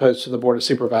room as opposed to the Board of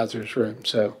Supervisors room.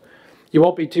 So you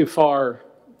won't be too far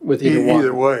with either one.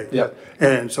 Either way. Yep.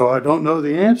 And so I don't know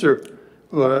the answer,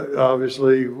 but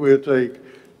obviously we'll take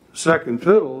second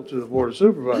fiddle to the Board of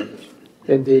Supervisors.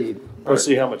 Indeed. We'll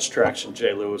see how much traction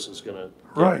Jay Lewis is going to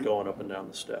get going up and down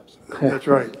the steps. That's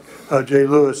right. Jay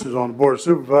Lewis is on the Board of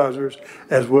Supervisors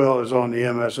as well as on the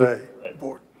MSA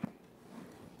board.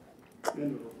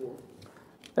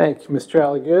 Thank you, Mr.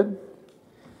 Alligood.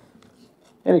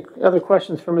 Any other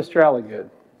questions for Mr. Alligood?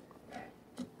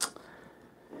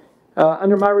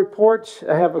 Under my report,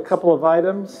 I have a couple of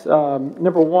items.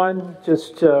 Number one,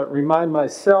 just to remind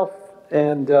myself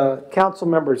and council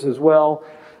members as well,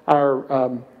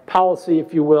 our policy,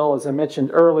 if you will, as I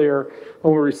mentioned earlier,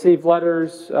 when we receive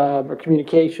letters or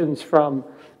communications from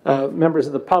members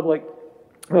of the public,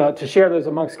 to share those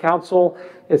amongst council.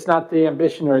 It's not the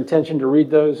ambition or intention to read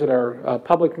those at our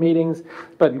public meetings,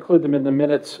 but include them in the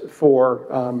minutes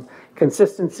for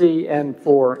consistency and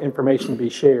for information to be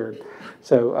shared.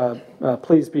 So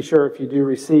please be sure if you do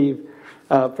receive,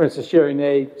 for instance, Jerry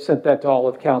Ney sent that to all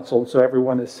of council, so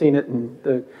everyone has seen it,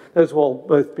 and those will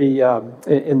both be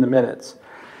in the minutes.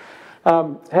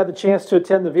 Had the chance to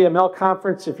attend the VML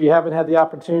conference. If you haven't had the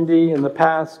opportunity in the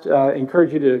past, I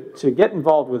encourage you to get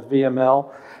involved with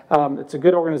VML. It's a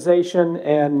good organization,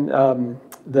 and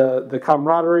the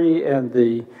camaraderie and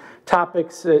the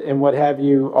topics and what have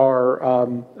you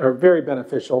are very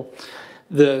beneficial.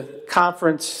 The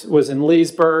conference was in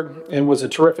Leesburg and was a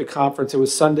terrific conference. It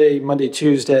was Sunday, Monday,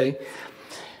 Tuesday.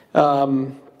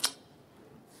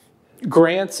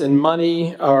 Grants and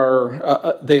money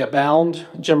they abound.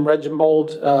 Jim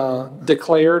Reginbold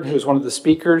declared, who was one of the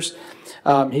speakers,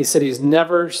 he said he's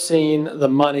never seen the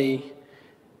money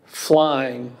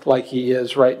flying like he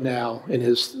is right now in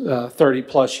his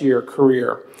 30-plus year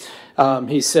career.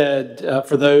 He said,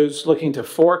 for those looking to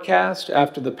forecast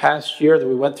after the past year that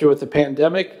we went through with the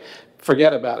pandemic,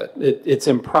 forget about it. It's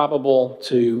improbable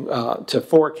to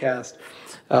forecast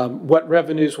what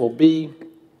revenues will be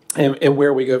and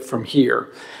where we go from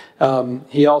here.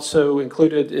 He also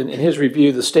included in his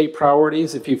review the state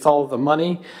priorities. If you follow the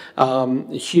money,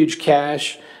 huge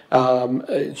cash,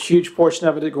 a huge portion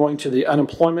of it going to the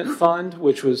unemployment fund,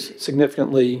 which was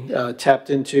significantly tapped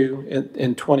into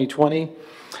in 2020,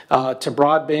 to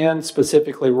broadband,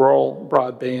 specifically rural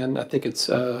broadband. I think it's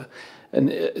an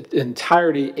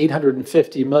entirety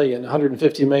 $850 million.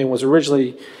 $150 million was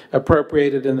originally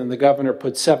appropriated, and then the governor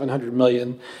put $700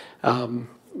 million.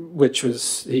 Which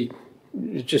was he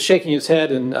just shaking his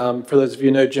head, and for those of you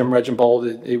who know Jim Reginbold,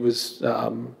 it was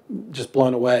just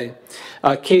blown away.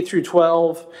 K through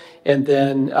 12, and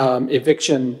then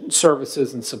eviction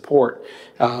services and support.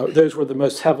 Those were the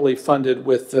most heavily funded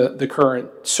with the current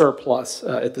surplus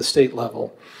at the state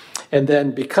level. And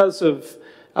then because of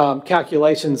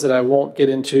calculations that I won't get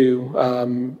into,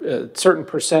 a certain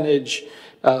percentage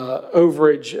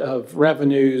overage of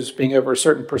revenues being over a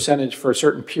certain percentage for a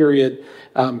certain period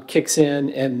kicks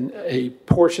in, and a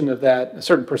portion of that, a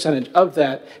certain percentage of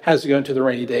that, has to go into the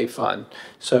rainy day fund.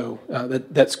 So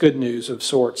that's good news of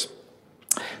sorts.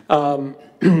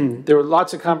 There were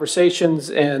lots of conversations,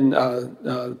 and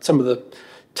some of the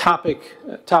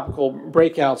topical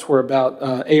breakouts were about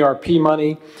ARP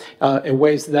money and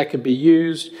ways that could be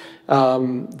used.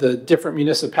 The different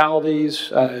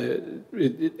municipalities,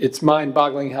 it's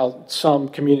mind-boggling how some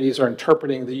communities are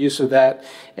interpreting the use of that,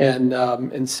 and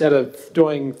instead of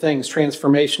doing things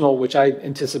transformational, which I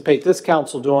anticipate this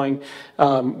council doing,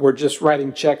 we're just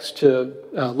writing checks to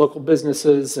local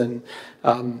businesses and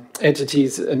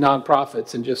entities and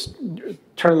nonprofits and just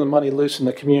turning the money loose in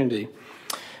the community.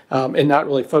 And not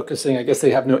really focusing, I guess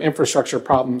they have no infrastructure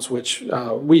problems, which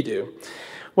we do.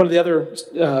 One of the other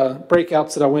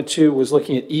breakouts that I went to was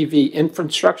looking at EV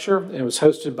infrastructure, and it was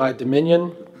hosted by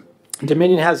Dominion.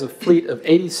 Dominion has a fleet of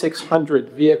 8,600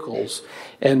 vehicles,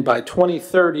 and by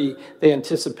 2030, they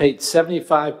anticipate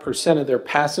 75% of their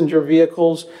passenger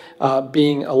vehicles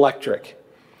being electric,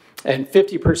 and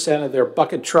 50% of their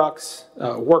bucket trucks,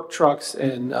 work trucks,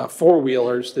 and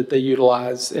four-wheelers that they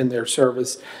utilize in their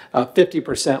service,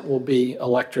 50% will be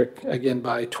electric, again,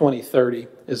 by 2030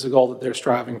 is the goal that they're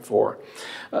striving for.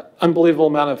 Unbelievable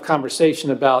amount of conversation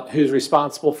about who's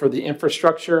responsible for the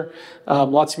infrastructure.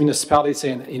 Lots of municipalities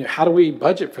saying, you know, how do we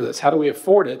budget for this? How do we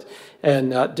afford it?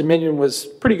 And Dominion was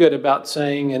pretty good about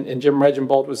saying, and Jim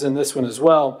Regenbold was in this one as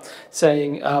well,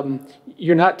 saying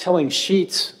you're not telling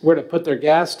Sheetz where to put their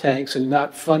gas tanks and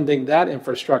not funding that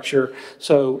infrastructure.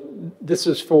 So this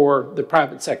is for the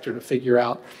private sector to figure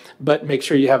out, but make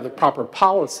sure you have the proper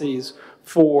policies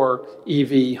for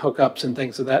EV hookups and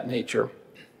things of that nature.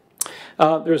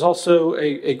 There's also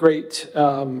a great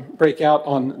breakout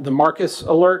on the Marcus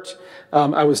Alert.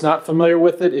 I was not familiar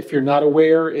with it. If you're not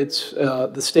aware, it's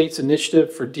the state's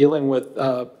initiative for dealing with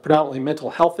predominantly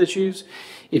mental health issues.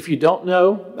 If you don't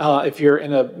know, if you're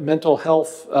in a mental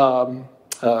health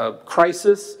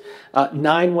crisis,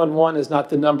 911 is not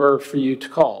the number for you to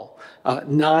call.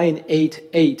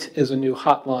 988 is a new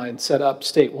hotline set up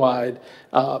statewide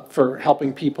for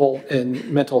helping people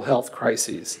in mental health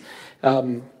crises.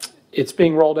 It's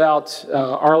being rolled out.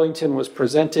 Arlington was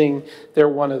presenting. They're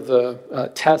one of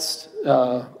the test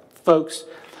folks.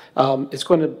 It's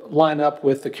going to line up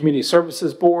with the Community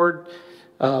Services Board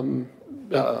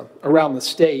around the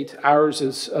state. Ours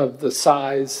is of the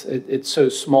size, it's so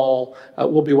small,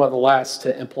 we'll be one of the last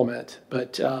to implement.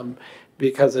 But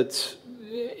because it's,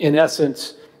 in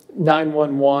essence,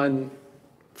 911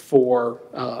 for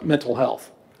mental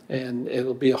health. And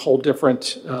it'll be a whole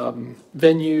different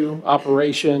venue,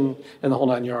 operation, and the whole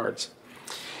 9 yards.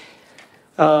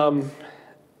 And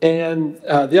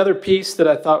the other piece that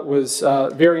I thought was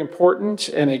very important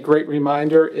and a great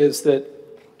reminder is that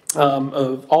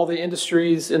of all the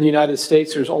industries in the United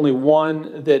States, there's only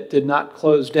one that did not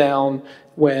close down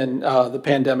when the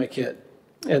pandemic hit,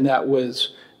 and that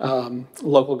was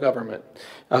local government.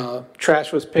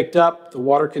 Trash was picked up, the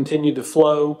water continued to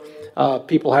flow,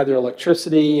 people had their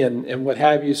electricity and what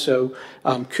have you, so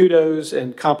kudos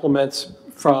and compliments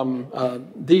from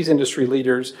these industry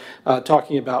leaders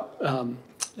talking about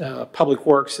public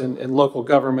works and local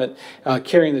government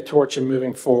carrying the torch and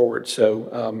moving forward,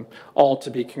 so all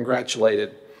to be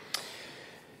congratulated.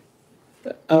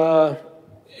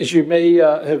 As you may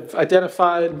have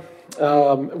identified,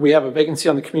 we have a vacancy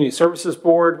on the Community Services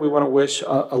Board. We want to wish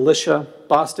Alicia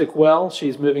Bostic well.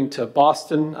 She's moving to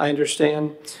Boston, I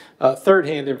understand.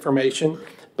 Third-hand information,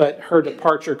 but her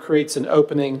departure creates an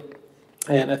opening,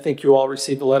 and I think you all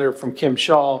received a letter from Kim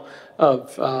Shaw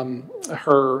of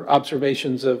her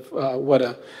observations of what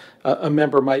a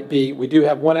member might be. We do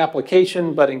have one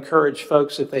application, but encourage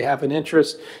folks, if they have an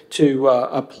interest, to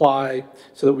apply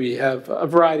so that we have a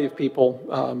variety of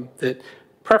people that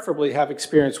preferably have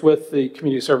experience with the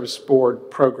Community Service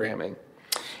Board programming.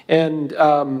 And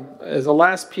as a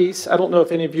last piece, I don't know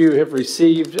if any of you have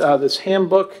received this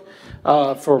handbook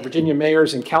for Virginia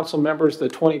mayors and council members, the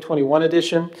 2021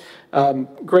 edition.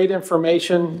 Great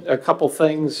information, a couple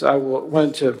things I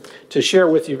wanted to share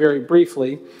with you very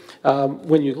briefly.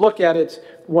 When you look at it,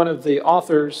 one of the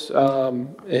authors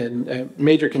and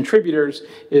major contributors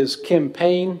is Kim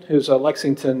Payne, who's a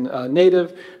Lexington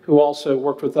native, who also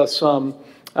worked with us some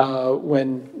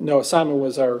when Noah Simon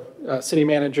was our city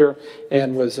manager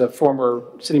and was a former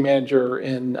city manager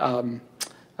in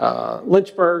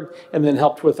Lynchburg, and then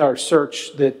helped with our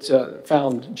search that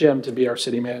found Jim to be our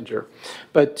city manager.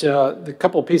 But the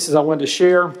couple of pieces I wanted to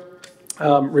share.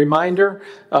 Reminder,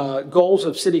 goals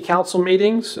of city council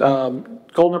meetings.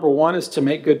 Goal number 1 is to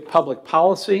make good public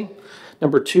policy.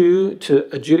 Number 2, to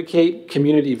adjudicate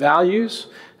community values,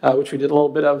 which we did a little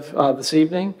bit of this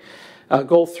evening.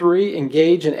 Goal 3,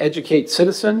 engage and educate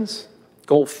citizens.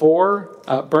 Goal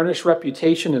 4, burnish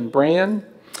reputation and brand.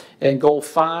 And goal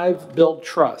 5, build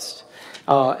trust.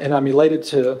 And I'm elated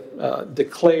to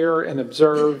declare and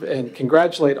observe and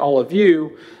congratulate all of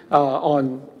you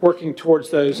on working towards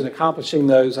those and accomplishing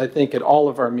those, I think, at all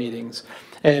of our meetings.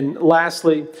 And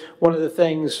lastly, one of the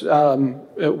things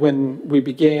when we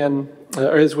began,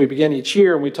 or as we begin each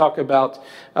year, and we talk about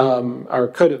our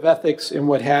code of ethics and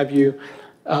what have you,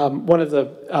 one of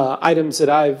the items that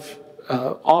I've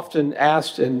often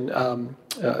asked and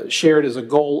shared as a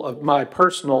goal of my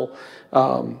personal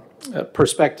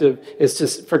perspective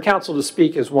is for council to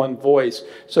speak as one voice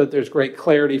so that there's great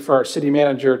clarity for our city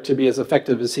manager to be as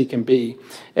effective as he can be.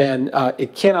 And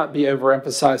it cannot be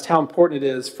overemphasized how important it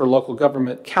is for local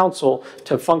government council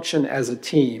to function as a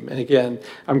team. And again,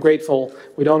 I'm grateful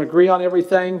we don't agree on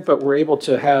everything, but we're able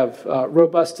to have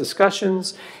robust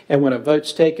discussions. And when a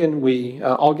vote's taken, we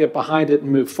all get behind it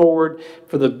and move forward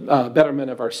for the betterment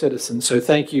of our citizens. So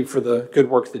thank you for the good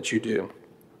work that you do.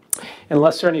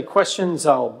 Unless there are any questions,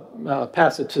 I'll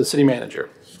pass it to the city manager.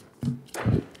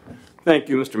 Thank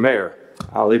you, Mr. Mayor.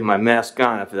 I'll leave my mask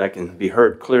on if I can be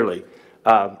heard clearly.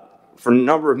 For a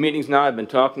number of meetings now, I've been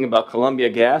talking about Columbia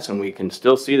Gas, and we can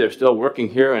still see they're still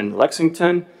working here in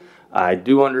Lexington. I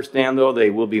do understand, though, they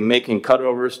will be making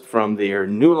cutovers from their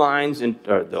new lines,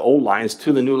 the old lines,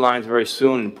 to the new lines very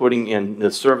soon and putting in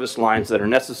the service lines that are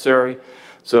necessary.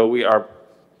 So we are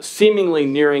seemingly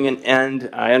nearing an end.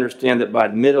 I understand that by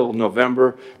the middle of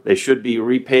November, they should be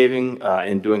repaving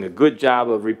and doing a good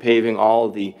job of repaving all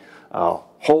of the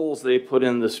holes they put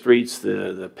in the streets,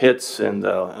 the pits and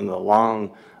the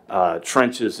long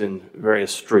trenches in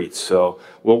various streets. So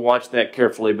we'll watch that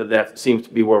carefully, but that seems to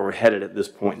be where we're headed at this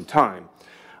point in time.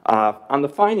 On the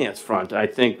finance front, I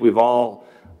think we've all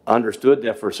understood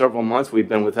that for several months we've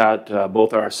been without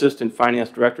both our assistant finance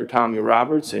director, Tommy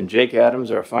Roberts, and Jake Adams,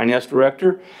 our finance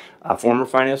director, former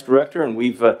finance director, and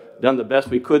we've done the best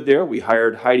we could there. We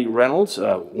hired Heidi Reynolds,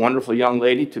 a wonderful young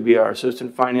lady, to be our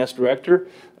assistant finance director,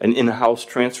 an in-house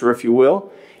transfer, if you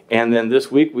will. And then this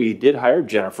week we did hire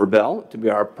Jennifer Bell to be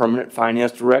our permanent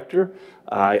finance director.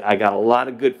 I got a lot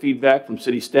of good feedback from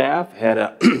city staff, had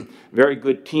a very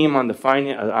good team on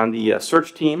the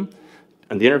search team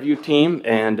and the interview team,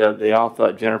 and they all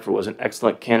thought Jennifer was an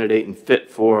excellent candidate and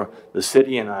fit for the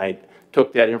city, and I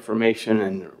took that information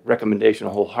and recommendation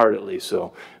wholeheartedly,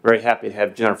 so very happy to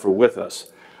have Jennifer with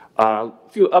us. A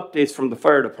few updates from the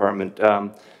fire department.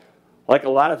 Like a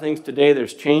lot of things today,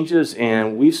 there's changes,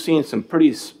 and we've seen some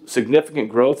pretty significant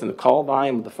growth in the call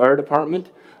volume of the fire department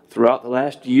throughout the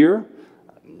last year.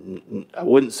 I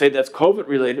wouldn't say that's COVID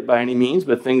related by any means,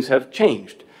 but things have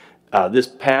changed. This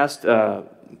past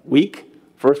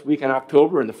first week in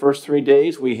October, in the first 3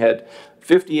 days, we had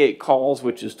 58 calls,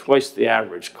 which is twice the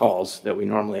average calls that we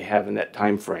normally have in that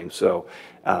time frame. So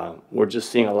we're just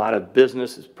seeing a lot of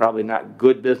business. It's probably not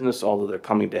good business, although they're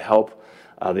coming to help.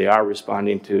 They are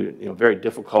responding to very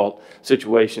difficult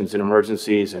situations and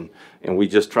emergencies, and we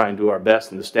just try and do our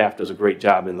best, and the staff does a great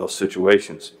job in those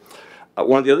situations.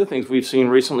 One of the other things we've seen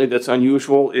recently that's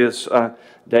unusual is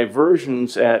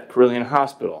diversions at Carilion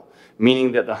Hospital,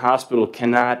 meaning that the hospital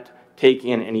cannot take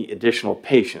in any additional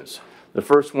patients. The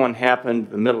first one happened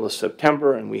in the middle of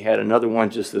September, and we had another one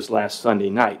just this last Sunday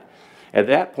night. At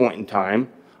that point in time,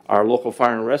 our local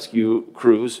fire and rescue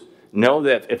crews know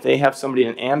that if they have somebody in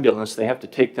an ambulance, they have to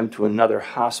take them to another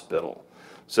hospital.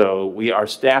 So we are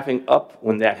staffing up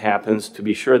when that happens to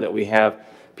be sure that we have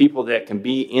people that can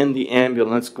be in the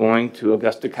ambulance going to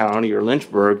Augusta County or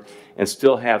Lynchburg and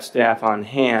still have staff on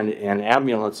hand and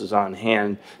ambulances on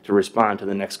hand to respond to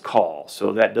the next call.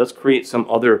 So that does create some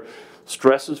other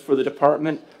stresses for the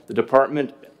department. The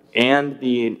department and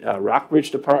the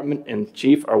Rockbridge Department and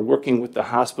Chief are working with the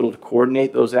hospital to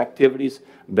coordinate those activities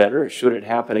better. Should it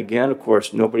happen again, of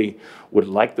course, nobody would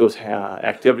like those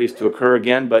activities to occur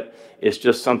again, but it's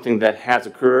just something that has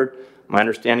occurred. My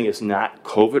understanding is not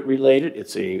COVID related.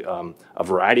 It's a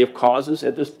variety of causes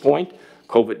at this point.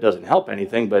 COVID doesn't help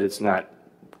anything, but it's not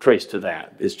traced to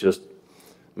that. It's just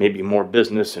maybe more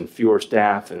business and fewer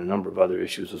staff and a number of other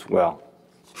issues as well.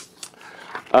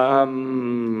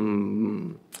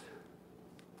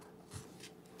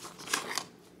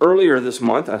 Earlier this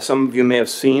month, some of you may have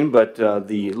seen, but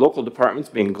the local departments,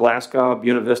 being Glasgow,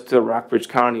 Buena Vista, Rockbridge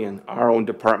County, and our own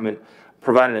department,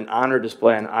 provided an honor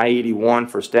display on I-81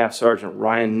 for Staff Sergeant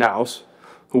Ryan Naus,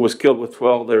 who was killed with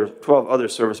 12 other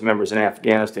service members in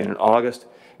Afghanistan in August,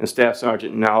 and Staff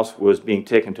Sergeant Naus was being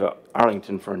taken to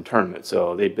Arlington for internment.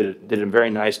 So they did a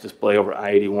very nice display over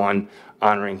I-81,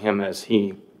 honoring him as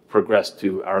he progressed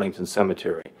to Arlington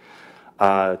Cemetery.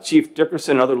 Chief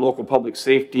Dickerson and other local public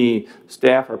safety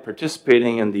staff are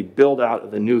participating in the build-out of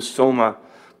the new SOMA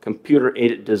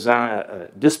computer-aided design,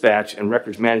 dispatch and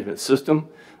records management system.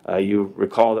 You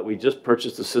recall that we just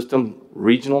purchased the system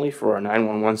regionally for our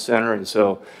 911 center, and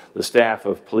so the staff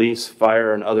of police,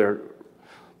 fire, and other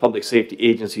public safety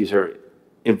agencies are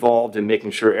involved in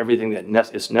making sure everything that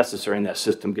is necessary in that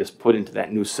system gets put into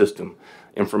that new system,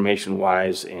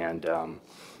 information-wise and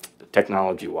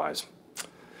technology-wise.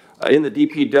 In the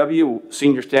DPW,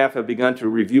 senior staff have begun to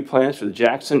review plans for the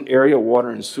Jackson area water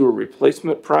and sewer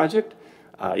replacement project.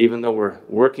 Even though we're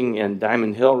working in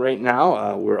Diamond Hill right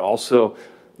now, we're also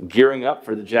gearing up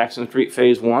for the Jackson Street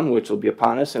Phase 1, which will be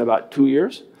upon us in about 2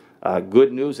 years.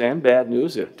 Good news and bad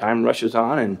news. Time rushes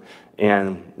on,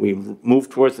 and we move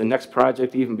towards the next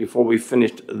project even before we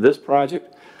finished this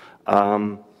project.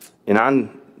 And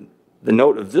on the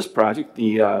note of this project,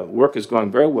 the work is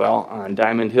going very well on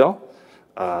Diamond Hill.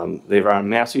 They're on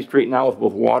Massey Street now with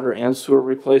both water and sewer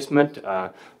replacement.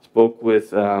 Spoke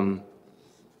with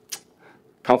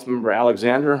Councilmember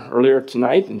Alexander earlier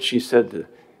tonight, and she said that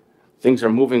things are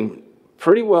moving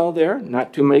pretty well there.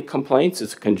 Not too many complaints.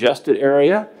 It's a congested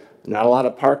area, not a lot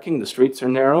of parking. The streets are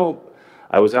narrow.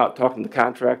 I was out talking to the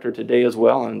contractor today as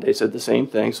well, and they said the same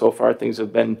thing. So far, things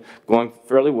have been going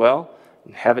fairly well.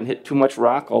 Haven't hit too much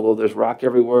rock, although there's rock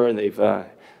everywhere, and they've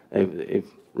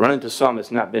run into some.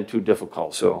 It's not been too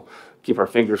difficult. So keep our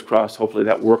fingers crossed. Hopefully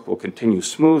that work will continue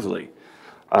smoothly.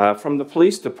 From the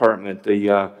police department,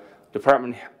 the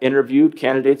department interviewed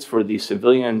candidates for the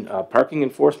civilian parking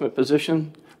enforcement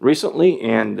position recently,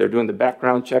 and they're doing the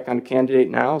background check on the candidate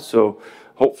now. So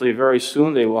hopefully very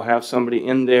soon they will have somebody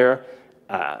in there,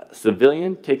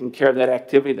 civilian, taking care of that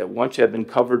activity that once had been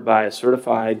covered by a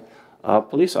certified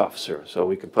police officer. So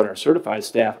we could put our certified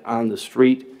staff on the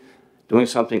street doing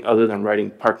something other than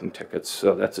writing parking tickets.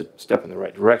 So that's a step in the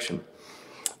right direction.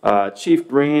 Chief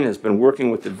Green has been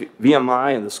working with the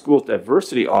VMI and the school's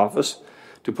diversity office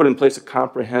to put in place a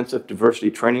comprehensive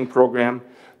diversity training program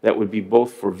that would be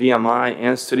both for VMI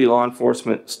and city law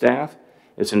enforcement staff.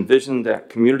 It's envisioned that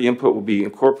community input will be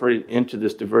incorporated into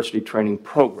this diversity training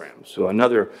program. So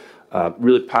another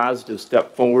really positive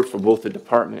step forward for both the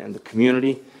department and the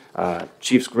community.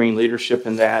 Chief Green leadership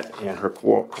in that and her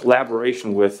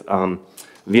collaboration with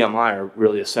VMI are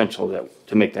really essential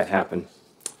to make that happen.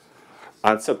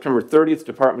 On September 30th, the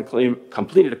department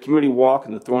completed a community walk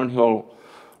in the Thornhill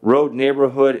Road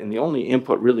neighborhood, and the only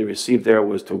input really received there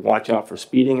was to watch out for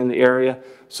speeding in the area.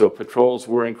 So patrols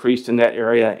were increased in that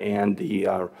area, and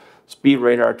the speed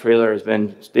radar trailer has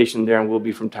been stationed there and will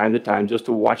be from time to time just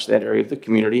to watch that area of the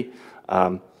community.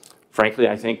 Frankly,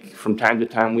 I think from time to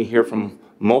time we hear from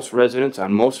most residents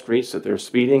on most streets that they're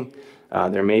speeding.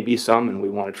 There may be some, and we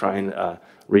want to try and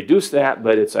reduce that,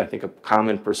 but it's, I think, a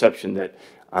common perception that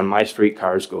on my street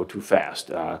cars go too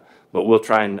fast. But we'll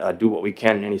try and do what we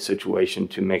can in any situation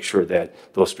to make sure that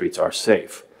those streets are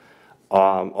safe.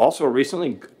 Also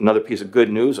recently, another piece of good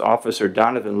news, Officer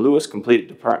Donovan Lewis completed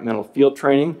departmental field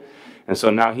training, and so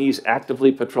now he's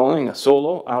actively patrolling a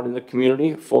solo out in the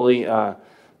community, fully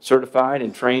certified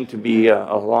and trained to be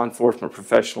a law enforcement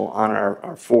professional on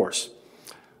our force.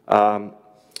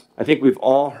 I think we've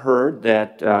all heard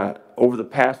that over the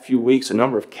past few weeks, a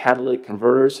number of catalytic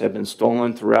converters have been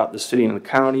stolen throughout the city and the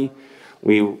county.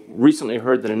 We recently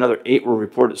heard that another 8 were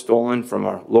reported stolen from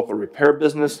our local repair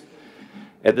business.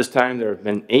 At this time, there have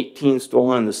been 18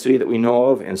 stolen in the city that we know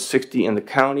of and 60 in the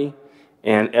county.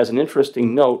 And as an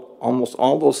interesting note, almost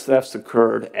all those thefts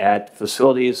occurred at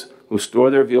facilities who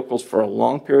store their vehicles for a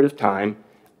long period of time,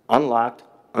 unlocked,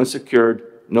 unsecured,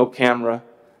 no camera,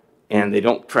 and they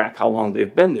don't track how long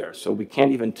they've been there. So we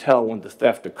can't even tell when the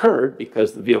theft occurred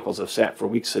because the vehicles have sat for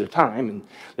weeks at a time, and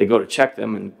they go to check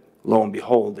them, and lo and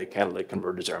behold, the catalytic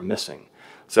converters are missing.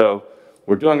 So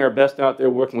we're doing our best out there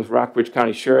working with Rockbridge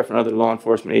County Sheriff and other law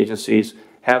enforcement agencies,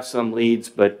 have some leads,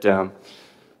 but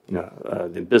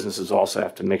the businesses also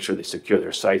have to make sure they secure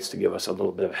their sites to give us a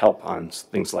little bit of help on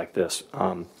things like this.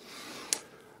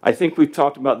 I think we've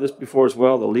talked about this before as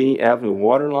well, the Lee Avenue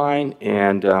water line,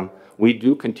 and we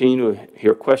do continue to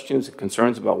hear questions and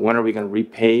concerns about when are we going to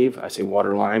repave. I say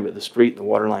water line, but the street, the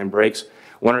water line breaks.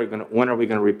 When are we going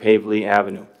to repave Lee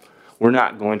Avenue? We're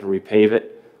not going to repave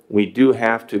it. We do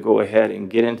have to go ahead and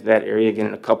get into that area again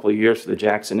in a couple of years for the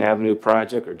Jackson Avenue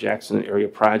project or Jackson area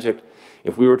project.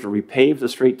 If we were to repave the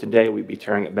street today, we'd be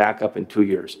tearing it back up in 2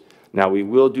 years. Now, we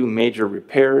will do major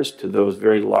repairs to those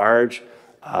very large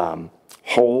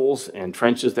holes and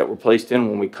trenches that were placed in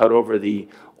when we cut over the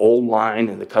old line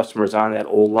and the customers on that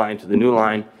old line to the new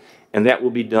line. And that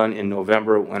will be done in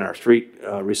November when our street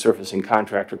resurfacing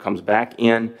contractor comes back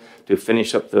in to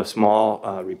finish up the small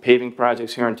repaving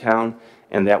projects here in town,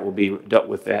 and that will be dealt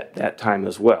with that time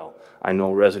as well. I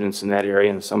know residents in that area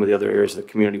and some of the other areas of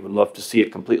the community would love to see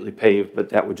it completely paved, but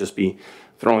that would just be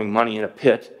throwing money in a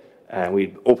pit, and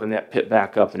we'd open that pit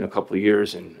back up in a couple of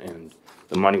years, and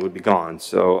the money would be gone.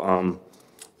 So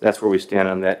that's where we stand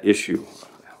on that issue.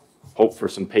 Hope for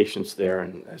some patience there,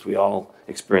 and as we all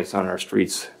experience on our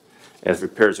streets, as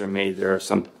repairs are made, there's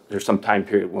some time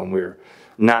period when we're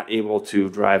not able to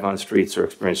drive on streets or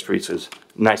experience streets as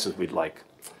nice as we'd like.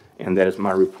 And that is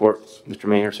my report, Mr.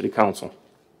 Mayor, City Council.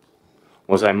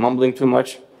 Was I mumbling too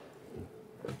much?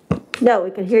 No,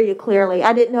 we could hear you clearly.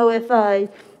 I didn't know if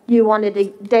you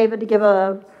wanted David to give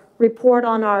a report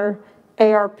on our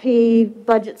ARP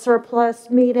budget surplus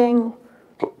meeting.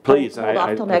 Please, Hold off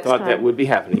I till next thought time. that would be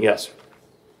happening, yes.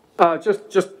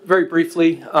 Just very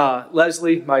briefly,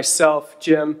 Leslie, myself,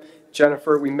 Jim,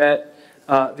 Jennifer, we met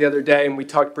the other day and we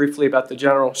talked briefly about the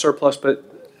general surplus, but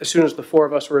as soon as the four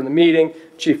of us were in the meeting,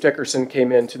 Chief Dickerson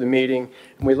came into the meeting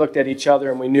and we looked at each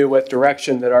other and we knew what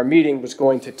direction that our meeting was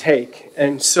going to take.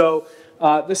 And so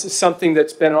this is something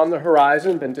that's been on the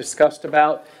horizon, been discussed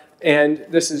about, and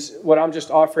this is what I'm just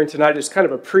offering tonight is kind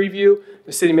of a preview.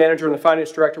 The city manager and the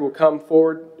finance director will come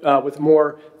forward with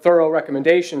more thorough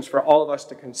recommendations for all of us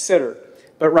to consider.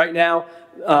 But right now,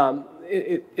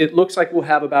 it looks like we'll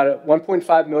have about a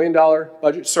 $1.5 million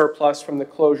budget surplus from the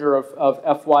closure of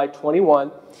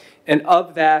FY21. And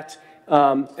of that,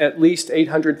 at least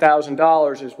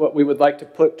 $800,000 is what we would like to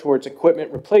put towards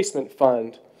equipment replacement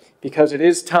fund, because it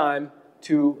is time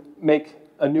to make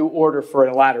a new order for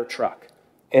a ladder truck.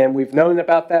 And we've known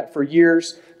about that for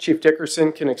years. Chief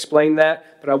Dickerson can explain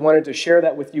that, but I wanted to share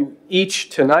that with you each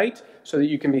tonight so that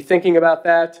you can be thinking about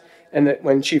that, and that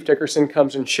when Chief Dickerson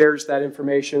comes and shares that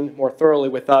information more thoroughly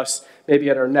with us, maybe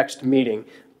at our next meeting.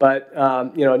 But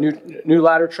you know, a new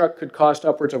ladder truck could cost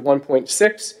upwards of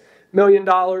 $1.6 million,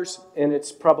 and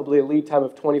it's probably a lead time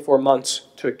of 24 months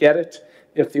to get it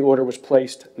if the order was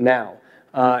placed now.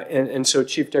 And so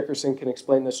Chief Dickerson can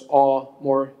explain this all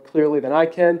more clearly than I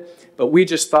can, but we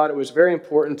just thought it was very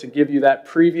important to give you that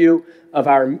preview of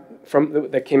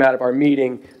that came out of our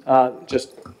meeting. I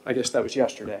guess that was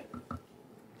yesterday.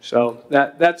 So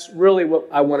that's really what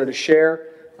I wanted to share.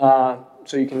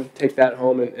 So you can take that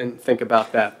home and think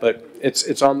about that. But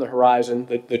it's on the horizon.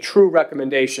 The true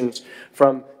recommendations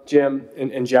from Jim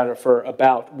and Jennifer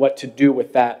about what to do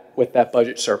with that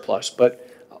budget surplus. But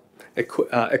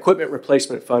equipment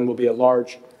replacement fund will be a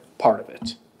large part of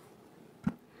it.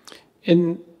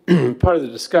 In part of the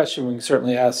discussion, we can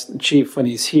certainly ask the chief when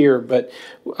he's here, but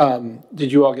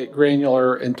did you all get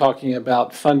granular in talking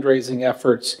about fundraising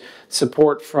efforts,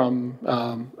 support from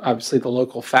obviously the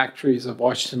local factories of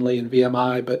Washington Lee and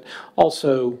VMI, but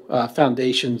also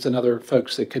foundations and other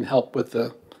folks that can help with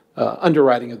the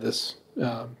underwriting of this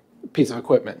piece of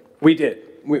equipment? We did.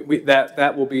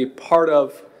 That will be part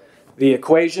of the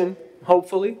equation,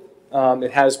 hopefully.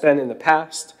 It has been in the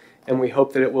past, and we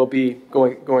hope that it will be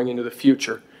going into the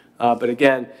future. But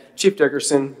again, Chief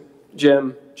Dickerson,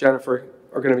 Jim, Jennifer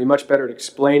are going to be much better at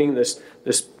explaining this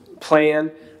plan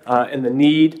and the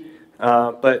need.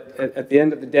 But at the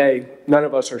end of the day, none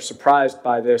of us are surprised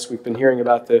by this. We've been hearing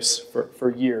about this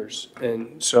for years.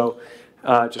 And so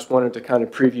just wanted to kind of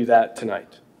preview that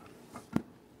tonight.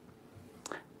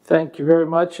 Thank you very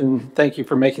much, and thank you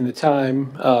for making the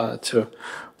time to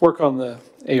work on the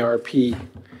ARP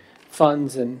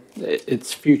funds and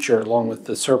its future along with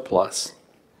the surplus.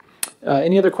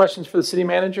 Any other questions for the city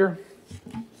manager?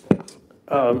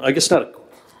 I guess not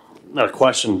a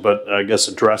question, but I guess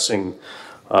addressing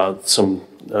a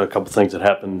couple things that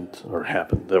happened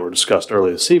that were discussed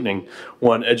earlier this evening.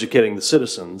 One, educating the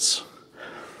citizens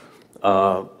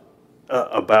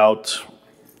about,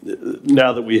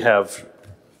 now that we have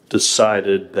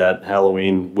decided that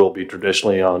Halloween will be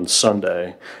traditionally on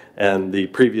Sunday, and the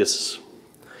previous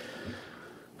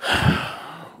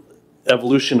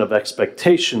evolution of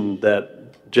expectation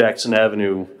that Jackson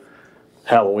Avenue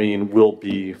Halloween will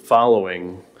be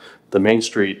following the Main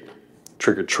Street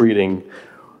trick-or-treating,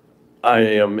 I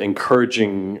am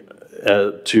encouraging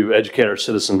to educate our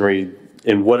citizenry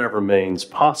in whatever means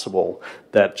possible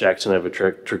that Jackson Avenue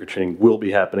trick-or-treating will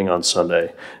be happening on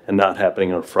Sunday and not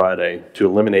happening on Friday, to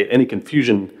eliminate any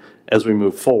confusion as we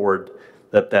move forward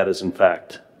that is in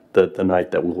fact the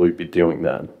night that we will be doing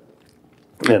that.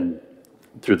 And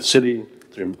through the city,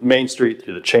 through Main Street,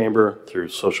 through the chamber, through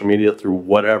social media, through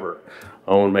whatever,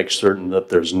 I want to make certain that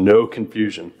there's no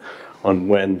confusion on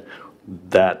when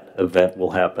that event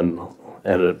will happen,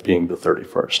 and it being the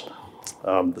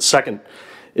 31st. The second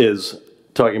is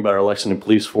talking about our Lexington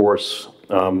police force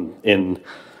in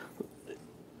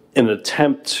an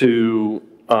attempt to,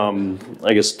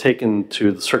 I guess, take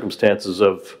into the circumstances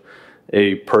of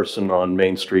a person on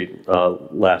Main Street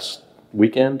last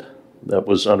weekend that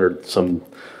was under some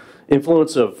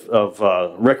influence of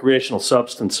recreational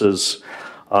substances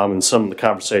in some of the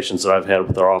conversations that I've had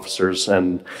with our officers,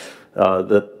 and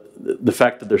the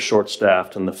fact that they're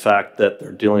short-staffed and the fact that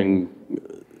they're dealing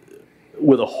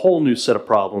with a whole new set of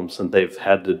problems that they've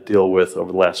had to deal with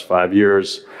over the last 5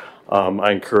 years.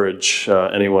 I encourage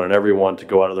anyone and everyone to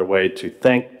go out of their way to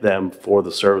thank them for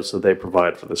the service that they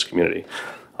provide for this community.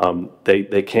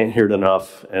 They can't hear it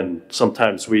enough, and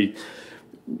sometimes we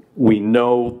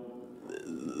know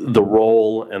the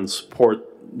role and support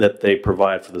that they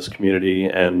provide for this community,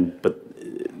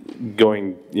 but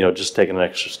going, just taking an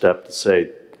extra step to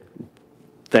say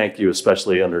thank you,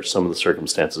 especially under some of the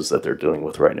circumstances that they're dealing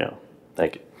with right now.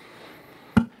 Thank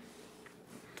you.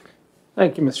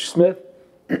 Thank you, Mr. Smith.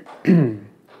 Any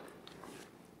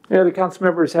other council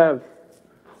members have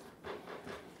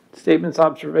statements,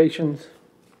 observations?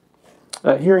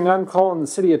 Hearing none, call on the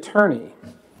city attorney.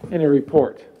 Any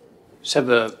report? Just have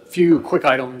a few quick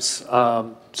items,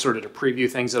 sort of to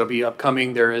preview things that'll be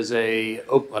upcoming. There is yet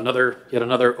another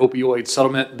opioid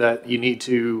settlement that you need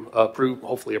to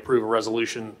hopefully approve a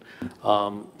resolution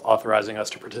authorizing us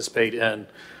to participate in.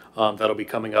 That'll be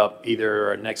coming up either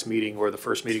our next meeting or the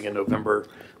first meeting in November,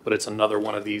 but it's another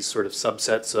one of these sort of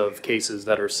subsets of cases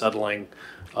that are settling.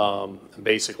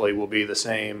 Basically will be the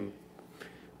same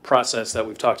process that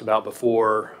we've talked about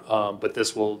before, but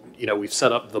this will, we've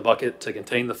set up the bucket to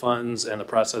contain the funds and the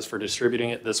process for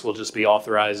distributing it. This will just be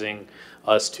authorizing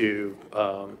us to,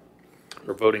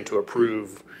 or voting to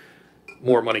approve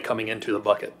more money coming into the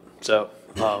bucket. So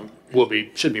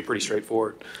should be pretty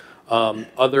straightforward.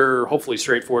 Other hopefully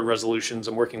straightforward resolutions,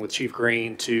 I'm working with Chief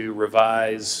Green to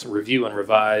review and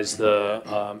revise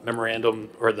the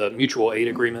memorandum or the mutual aid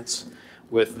agreements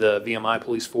with the VMI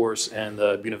police force and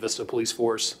the Buena Vista police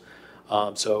force.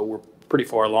 So we're pretty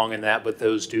far along in that, but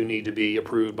those do need to be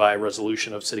approved by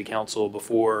resolution of city council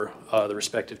before the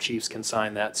respective chiefs can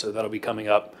sign that. So that'll be coming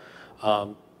up.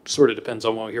 Sort of depends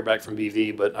on when we hear back from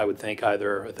BV, but I would think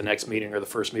either at the next meeting or the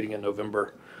first meeting in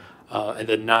November. And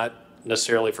then not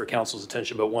necessarily for council's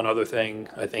attention, but one other thing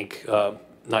I think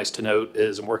nice to note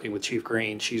is I'm working with Chief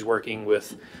Green. She's working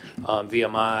with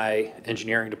VMI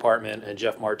engineering department and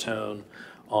Jeff Martone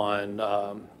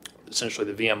on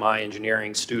essentially the VMI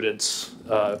engineering students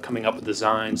coming up with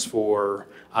designs for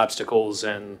obstacles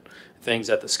and things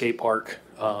at the skate park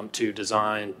to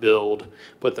design, build,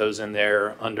 put those in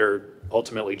there under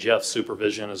ultimately Jeff's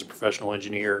supervision as a professional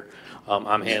engineer.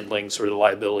 I'm handling sort of the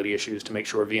liability issues to make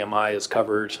sure VMI is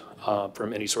covered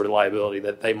from any sort of liability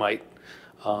that they might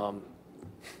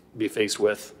be faced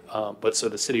with. But so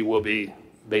the city will be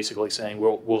basically saying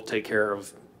we'll take care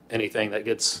of anything that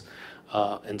gets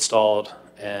installed,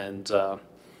 and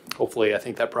hopefully I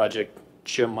think that project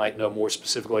Jim might know more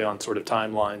specifically on sort of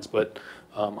timelines, but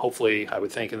hopefully I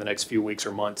would think in the next few weeks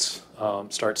or months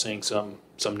start seeing some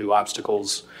new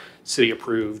obstacles, city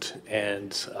approved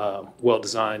and well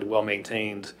designed, well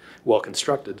maintained, well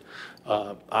constructed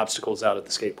obstacles out at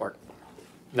the skate park.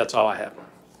 That's all I have.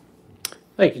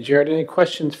 Thank you, Jared. Any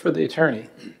questions for the attorney?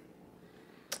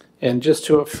 And just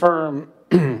to affirm,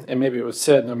 and maybe it was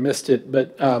said and I missed it,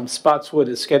 but Spotswood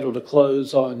is scheduled to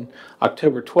close on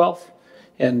October 12th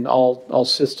and all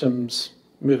systems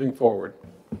moving forward.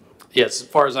 Yes, as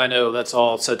far as I know, that's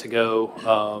all set to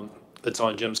go. It's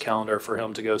on Jim's calendar for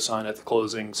him to go sign at the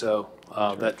closing, so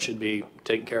that should be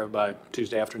taken care of by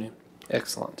Tuesday afternoon.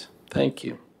 Excellent. Thank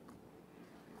you.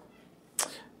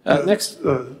 Next,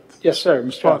 yes, sir,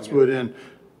 Mr. Spotswood, in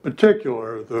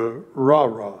particular, the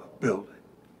Rah-Rah building.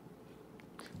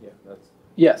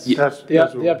 Yes, That's the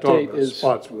what we're talking update about, is,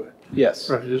 Spotswood. yes,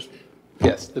 Right, just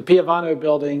yes. The Piovano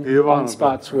building on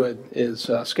Spotswood is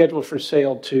scheduled for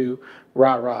sale to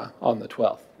Rah-Rah on the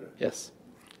 12th. Yes,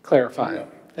 clarifying.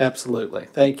 Absolutely.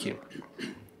 Thank you.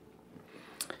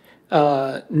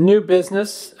 New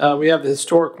business. We have the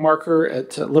historic marker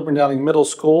at Liberty Downing Middle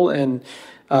School, and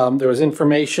there was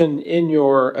information in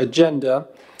your agenda.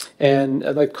 And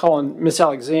I'd like to call on Miss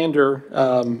Alexander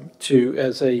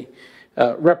as a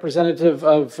representative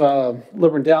of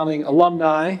Liberty Downing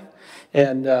alumni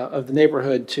and of the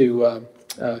neighborhood to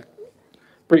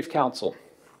brief council.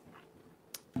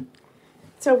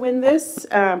 So when this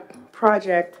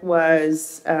project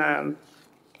was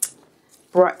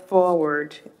brought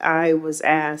forward, I was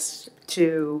asked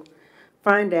to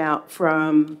find out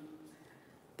from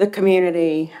the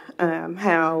community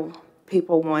how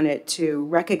people wanted to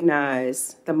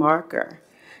recognize the marker.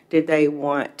 Did they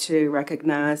want to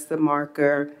recognize the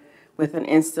marker with an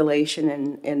installation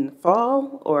in the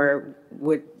fall, or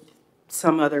would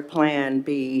some other plan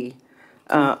be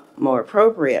more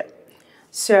appropriate?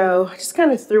 So I just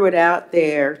kind of threw it out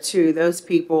there to those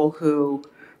people who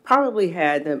probably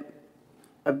had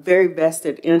a very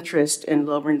vested interest in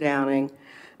Lilburn Downing.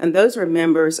 And those were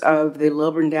members of the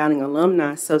Lilburn Downing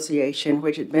Alumni Association,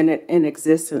 which had been in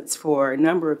existence for a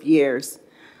number of years,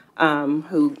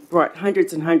 who brought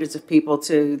hundreds and hundreds of people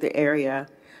to the area,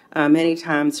 many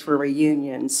times for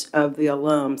reunions of the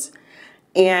alums.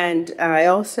 And I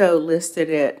also listed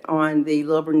it on the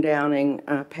Lilburn Downing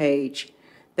page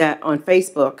that on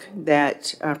Facebook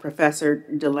that Professor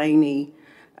Delaney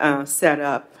set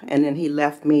up, and then he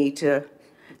left me to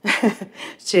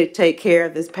to take care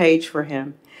of this page for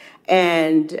him.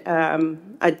 And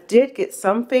I did get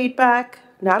some feedback,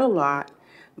 not a lot,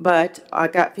 but I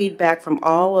got feedback from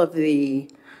all of the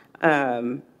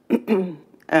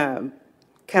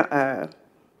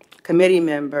committee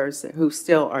members who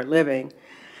still are living,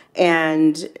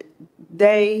 and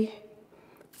they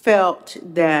felt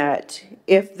that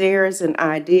if there's an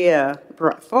idea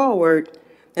brought forward,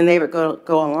 then they would go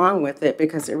along with it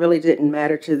because it really didn't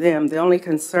matter to them. The only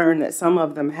concern that some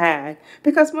of them had,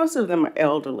 because most of them are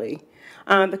elderly,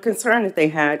 the concern that they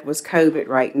had was COVID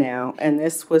right now, and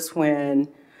this was when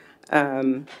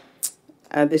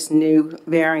this new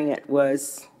variant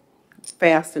was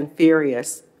fast and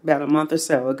furious about a month or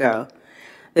so ago,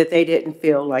 that they didn't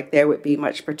feel like there would be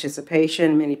much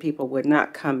participation. Many people would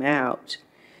not come out,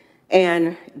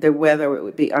 and the weather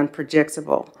would be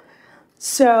unpredictable.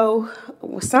 So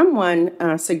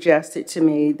someone suggested to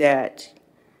me that,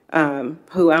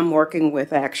 who I'm working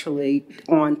with actually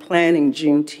on planning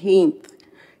Juneteenth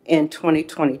in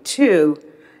 2022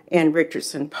 in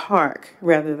Richardson Park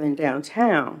rather than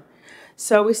downtown.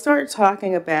 So we started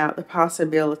talking about the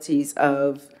possibilities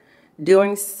of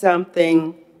doing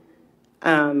something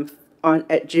on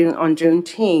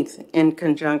Juneteenth in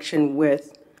conjunction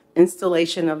with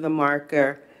installation of the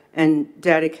marker and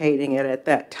dedicating it at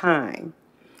that time.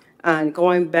 And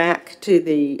going back to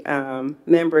the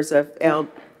members of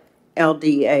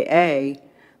LDAA,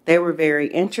 they were very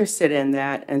interested in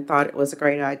that and thought it was a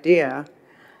great idea.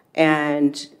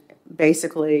 And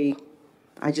basically,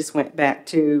 I just went back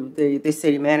to the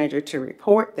city manager to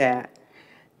report that.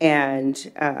 And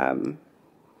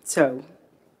so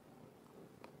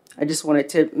I just wanted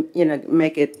to,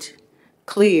 make it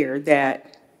clear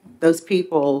that those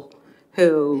people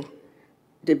who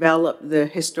developed the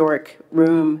historic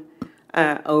room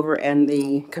over in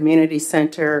the community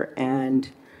center and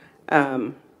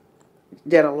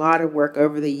did a lot of work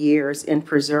over the years in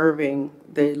preserving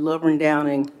the Lilburn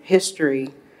Downing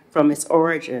history from its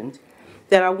origins,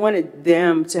 that I wanted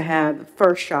them to have the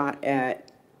first shot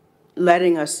at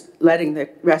letting the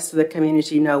rest of the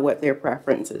community know what their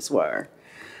preferences were.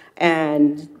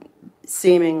 And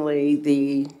seemingly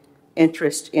the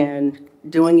interest in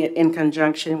doing it in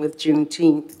conjunction with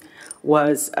Juneteenth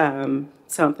was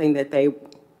something that they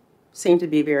seemed to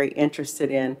be very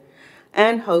interested in,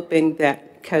 and hoping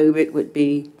that COVID would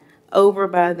be over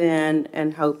by then,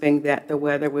 and hoping that the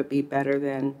weather would be better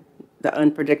than the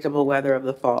unpredictable weather of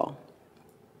the fall.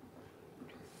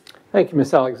 Thank you,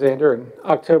 Ms. Alexander. And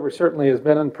October certainly has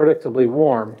been unpredictably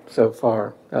warm so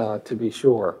far, to be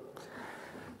sure.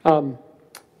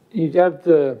 You have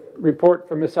the report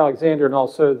from Ms. Alexander and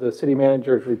also the city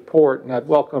manager's report, and I'd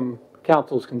welcome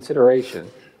council's consideration.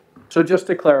 So just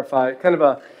to clarify,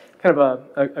 the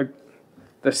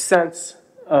sense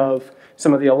of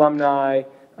some of the alumni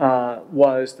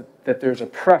was that there's a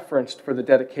preference for the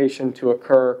dedication to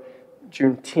occur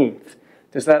Juneteenth.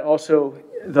 Does that also,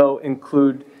 though,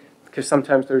 include, because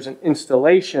sometimes there's an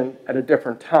installation at a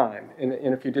different time, and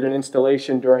if you did an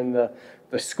installation during the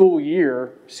school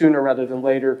year, sooner rather than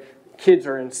later, kids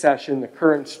are in session, the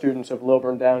current students of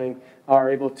Lilburn Downing are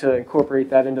able to incorporate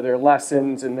that into their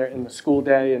lessons and in the school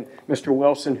day, and Mr.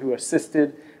 Wilson, who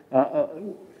assisted,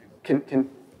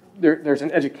 there's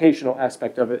an educational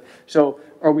aspect of it. So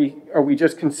are we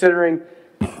just considering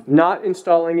not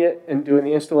installing it and doing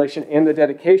the installation and the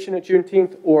dedication at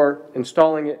Juneteenth, or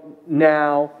installing it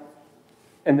now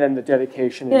and then the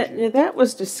dedication in June? Yeah, that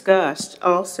was discussed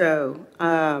also.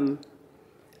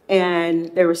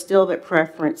 And there was still that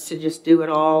preference to just do it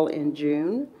all in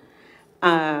June.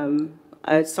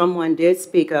 Someone did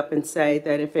speak up and say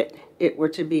that if it were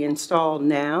to be installed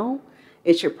now,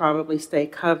 it should probably stay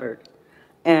covered.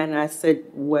 And I said,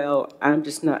 well, I'm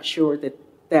just not sure that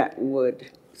that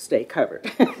would stay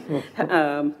covered,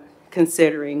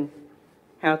 considering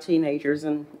how teenagers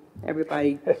and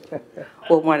everybody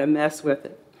will want to mess with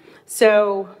it.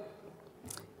 So,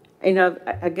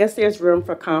 I guess there's room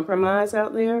for compromise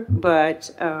out there,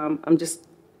 but I'm just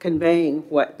conveying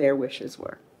what their wishes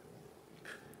were.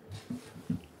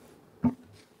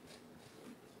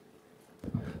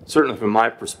 certainly from my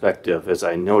perspective, as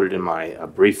I noted in my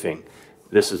briefing,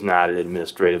 this is not an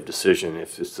administrative decision.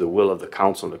 If it's the will of the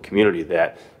council and the community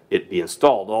that it be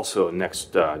installed also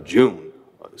next June,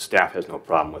 staff has no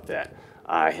problem with that.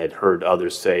 I had heard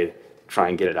others say, try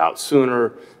and get it out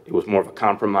sooner. It was more of a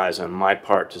compromise on my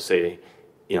part to say,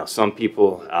 you know, some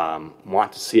people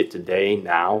want to see it today,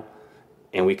 now,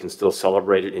 and we can still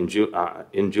celebrate it in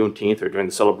Juneteenth or during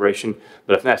the celebration.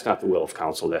 But if that's not the will of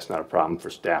council, that's not a problem for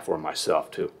staff or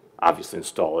myself to obviously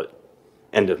install it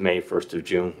end of May, 1st of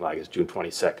June, like it's June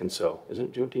 22nd, so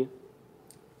isn't it Juneteenth?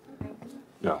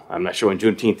 No, I'm not sure when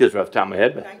Juneteenth is right off the top of my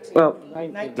head, but. Well,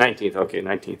 19th, okay,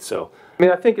 19th, so. I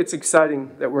mean, I think it's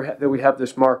exciting that that we have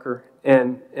this marker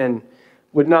and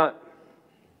would not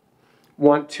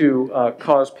want to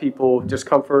cause people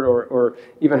discomfort or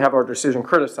even have our decision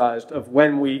criticized of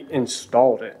when we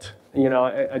installed it. You know,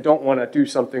 I don't want to do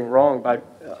something wrong by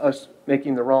us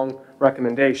making the wrong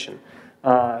recommendation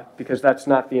because that's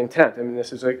not the intent. I mean,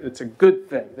 it's a good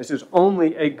thing. This is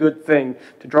only a good thing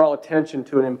to draw attention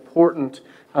to an important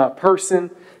person,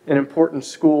 an important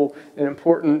school, an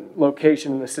important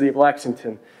location in the city of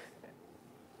Lexington.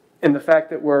 And the fact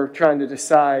that we're trying to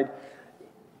decide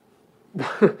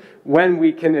when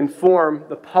we can inform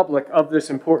the public of this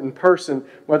important person,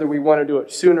 whether we want to do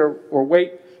it sooner or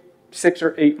wait 6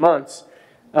 or 8 months,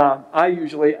 I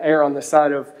usually err on the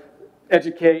side of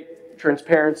educate,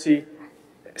 transparency,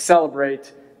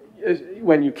 celebrate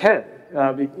when you can,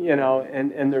 you know,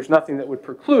 and there's nothing that would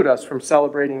preclude us from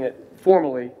celebrating it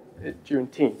formally at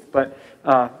Juneteenth. But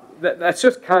that's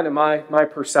just kind of my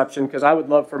perception, because I would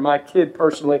love for my kid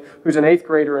personally, who's an 8th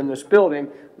grader in this building,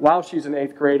 while she's an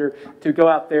 8th grader, to go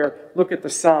out there, look at the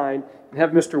sign, and have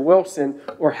Mr. Wilson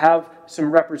or have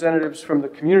some representatives from the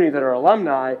community that are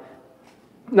alumni,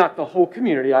 not the whole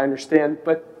community, I understand,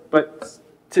 but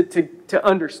to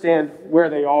understand where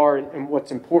they are and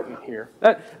what's important here.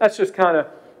 That's just kind of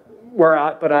where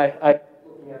but I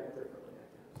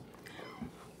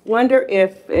wonder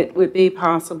if it would be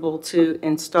possible to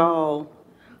install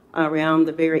around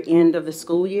the very end of the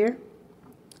school year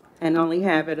and only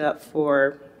have it up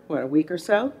for, what, a week or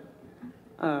so?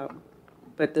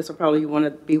 But this will probably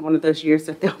be one of those years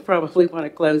that they'll probably want to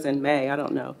close in May. I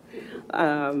don't know.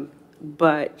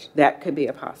 But that could be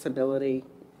a possibility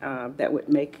that would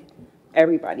make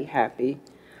everybody happy.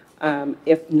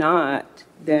 If not,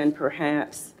 then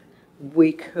perhaps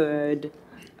we could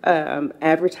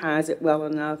advertise it well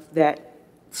enough that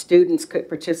students could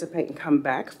participate and come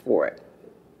back for it.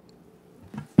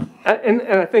 And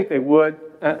I think they would.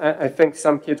 I think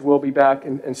some kids will be back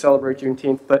and celebrate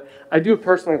Juneteenth, but I do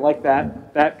personally like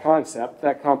that concept,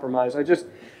 that compromise. I just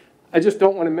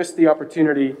don't want to miss the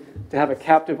opportunity to have a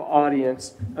captive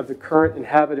audience of the current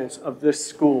inhabitants of this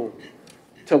school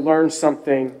to learn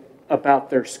something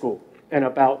about their school and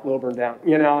about Lilburn Down.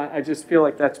 You know, I just feel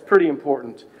like that's pretty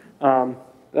important.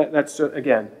 That's,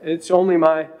 again, it's only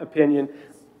my opinion.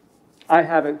 I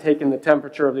haven't taken the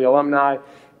temperature of the alumni.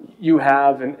 You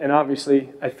have, and obviously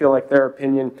I feel like their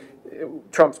opinion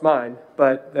trumps mine,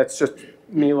 but that's just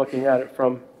me looking at it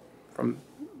from.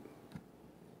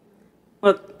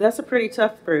 Well, that's a pretty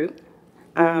tough group.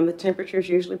 The temperature is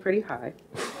usually pretty high.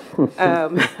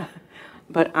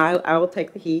 But I will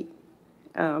take the heat.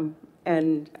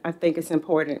 And I think it's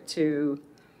important to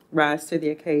rise to the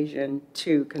occasion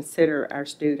to consider our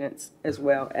students as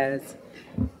well as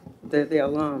the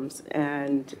alums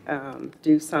and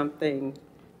do something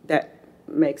that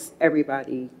makes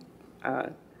everybody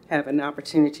have an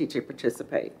opportunity to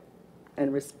participate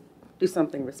and do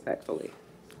something respectfully.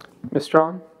 Ms.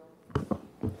 Strong?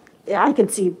 Yeah, I can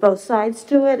see both sides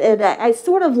to it, and I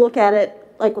sort of look at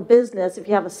it like a business. If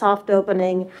you have a soft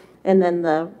opening and then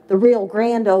the real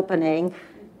grand opening,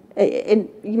 and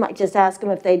you might just ask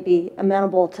them if they'd be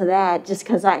amenable to that, just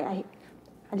because I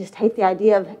just hate the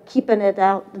idea of keeping it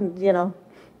out in, you know,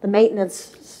 the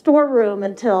maintenance storeroom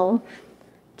until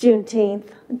June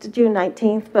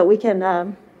 19th, but we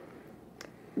can,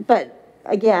 but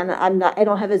again, I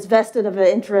don't have as vested of an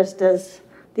interest as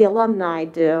the alumni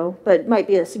do, but it might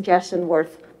be a suggestion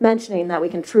worth mentioning that we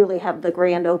can truly have the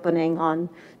grand opening on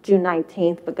June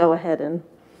 19th, but go ahead and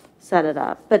set it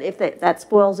up. But if that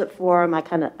spoils it for them,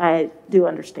 I do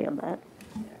understand that.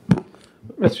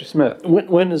 Mr. Smith?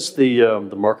 When is the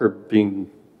marker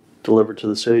being delivered to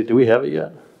the city? Do we have it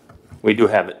yet? We do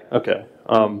have it. Okay.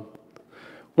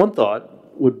 One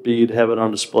thought would be to have it on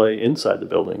display inside the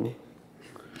building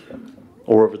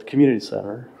or over the community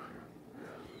center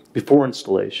before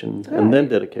installation and then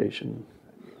dedication.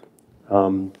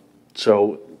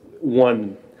 So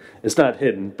one, it's not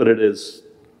hidden, but it is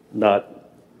not,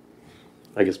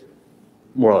 I guess,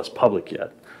 more or less public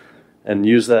yet. and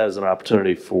use that as an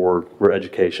opportunity for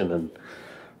education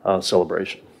and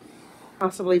celebration.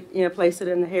 Possibly, place it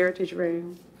in the Heritage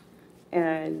Room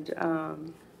and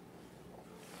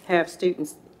have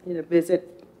students,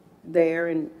 visit there,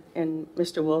 and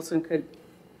Mr. Wilson could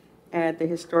add the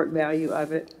historic value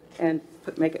of it and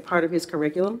make it part of his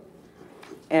curriculum.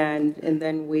 And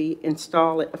then we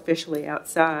install it officially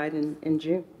outside in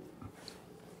June.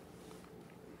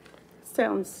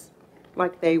 Sounds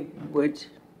like they would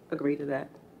agree to that.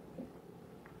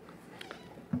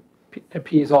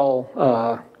 appease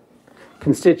all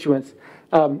constituents.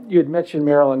 You had mentioned,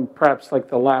 Marilyn, perhaps like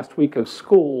the last week of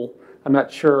school. I'm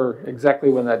not sure exactly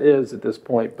when that is at this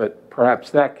point, but perhaps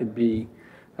that could be,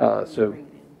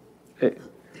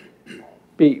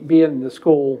 be in the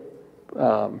school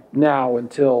now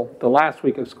until the last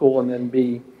week of school, and then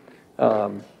be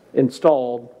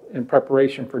installed in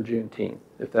preparation for Juneteenth,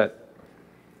 if that.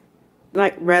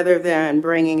 Like, rather than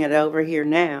bringing it over here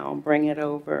now, bring it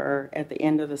over at the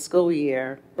end of the school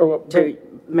year to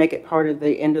make it part of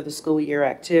the end of the school year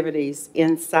activities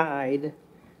inside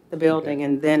the building,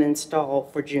 and then install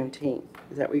for Juneteenth.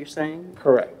 Is that what you're saying?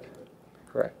 Correct.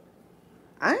 Correct.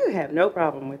 I have no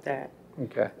problem with that.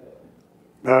 Okay.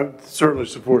 I certainly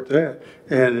support that,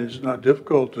 and it's not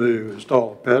difficult to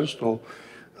install a pedestal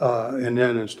and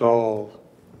then install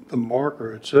the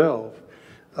marker itself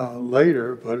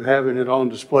later, but having it on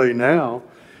display now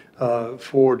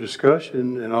for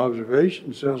discussion and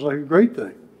observation sounds like a great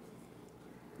thing.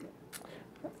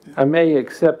 I may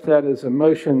accept that as a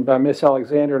motion by Ms.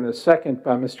 Alexander and a second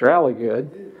by Mr.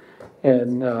 Alligood,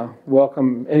 and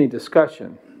welcome any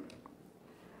discussion.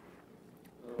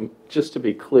 Just to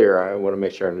be clear, I want to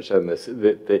make sure I understand this,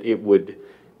 that it would,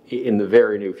 in the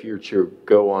very near future,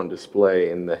 go on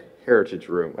display in the Heritage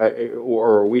Room?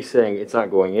 Or are we saying it's not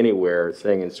going anywhere, it's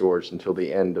staying in storage until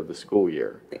the end of the school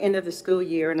year? The end of the school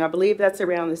year, and I believe that's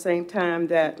around the same time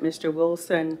that Mr.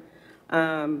 Wilson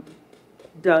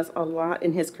does a lot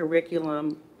in his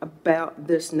curriculum about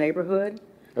this neighborhood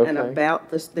and about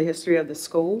the history of the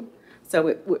school. So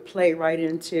it would play right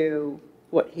into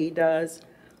what he does.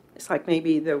 It's like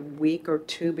maybe the week or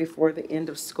two before the end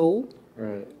of school.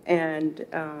 Right. And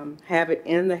have it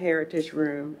in the Heritage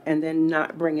Room, and then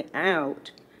not bring it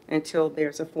out until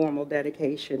there's a formal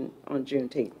dedication on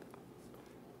Juneteenth.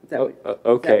 Is that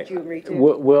what you agree to?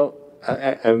 Well,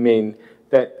 I mean,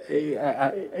 that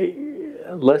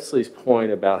Leslie's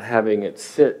point about having it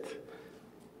sit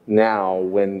now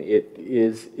when it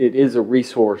is a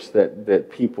resource that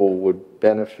people would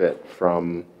benefit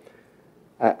from.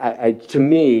 To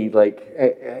me, like,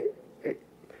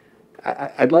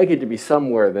 I'd like it to be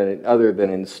somewhere other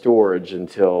than in storage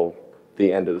until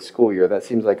the end of the school year. That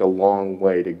seems like a long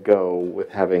way to go with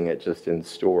having it just in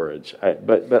storage.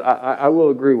 But I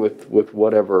will agree with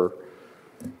whatever.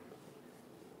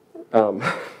 So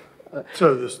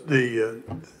the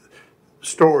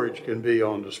storage can be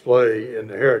on display in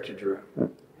the Heritage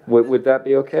Room. Would that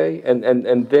be okay? And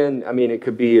then, I mean, it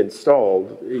could be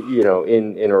installed,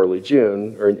 in early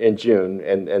June or in June,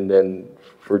 and then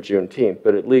for Juneteenth.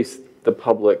 But at least the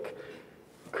public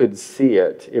could see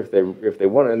it if they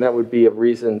wanted, and that would be a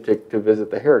reason to visit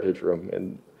the Heritage Room.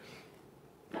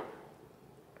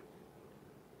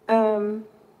 And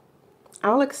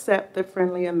I'll accept the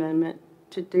friendly amendment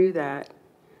to do that,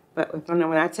 but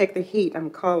when I take the heat, I'm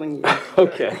calling you.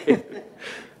 Okay.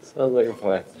 Sounds like a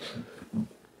plan.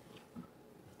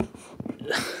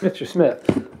 Mr. Smith.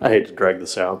 I hate to drag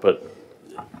this out, but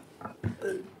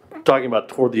talking about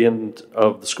toward the end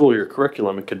of the school year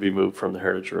curriculum, it could be moved from the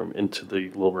Heritage Room into the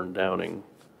Lilburn Downing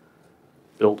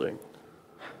building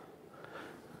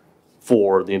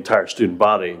for the entire student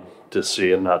body to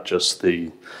see, and not just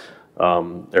the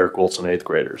Eric Wilson 8th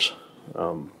graders.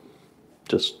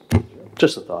 Just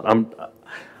a thought.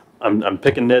 I'm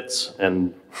picking nits,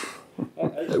 and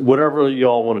whatever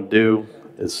y'all want to do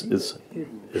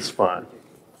is fine.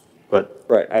 But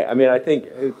right, I mean, I think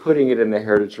putting it in the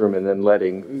Heritage Room and then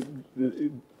letting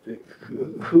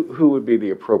who would be the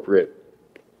appropriate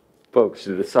folks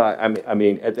to decide. I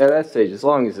mean, at that stage, as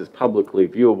long as it's publicly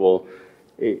viewable,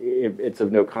 it's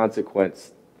of no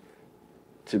consequence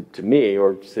to me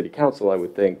or City Council. I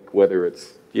would think whether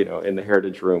it's in the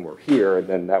Heritage Room or here, and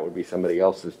then that would be somebody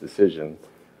else's decision.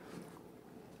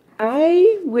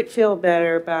 I would feel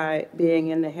better by being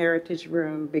in the Heritage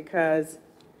Room because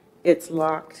it's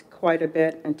locked quite a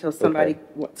bit until somebody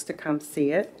wants to come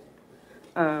see it.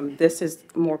 This is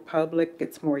more public,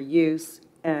 it's more use,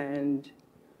 and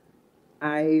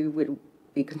I would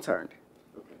be concerned.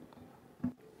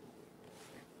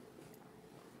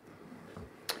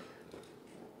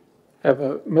 Have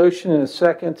a motion and a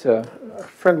second, a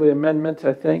friendly amendment,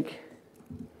 I think.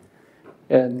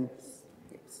 And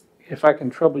if I can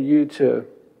trouble you to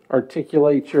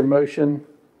articulate your motion.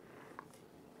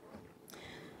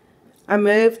 I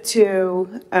move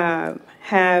to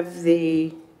have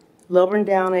the Lilburn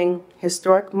Downing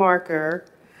historic marker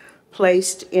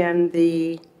placed in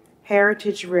the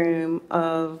Heritage Room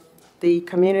of the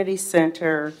Community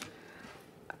Center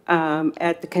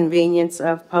at the convenience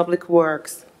of Public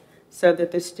Works so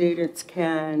that the students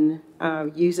can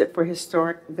use it for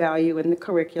historic value in the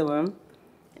curriculum,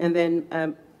 and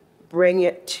then bring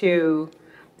it to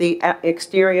the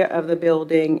exterior of the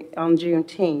building on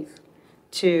Juneteenth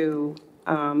to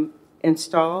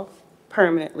install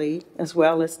permanently, as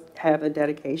well as have a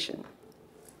dedication.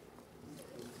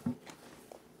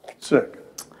 Second.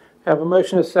 I have a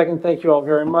motion and a second. Thank you all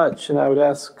very much. And I would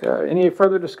ask any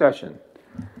further discussion.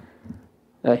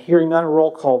 Hearing none,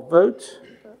 roll call vote.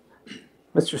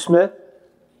 Mr. Smith?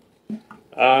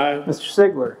 Aye. Mr.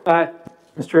 Sigler? Aye.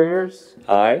 Mr. Ayers?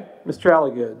 Aye. Mr.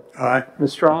 Alligood? Aye.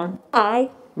 Ms. Strawn? Aye.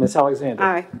 Ms. Alexander?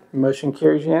 Aye. Motion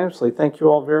carries unanimously. Thank you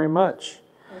all very much.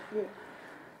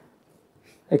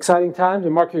 Exciting time to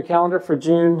mark your calendar for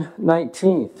June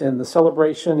 19th and the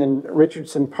celebration in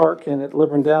Richardson Park and at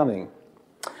Lilburn Downing.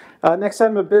 Next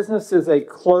item of business is a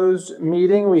closed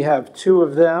meeting. We have two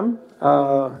of them.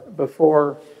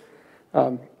 Before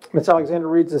Ms. Alexander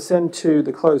reads us into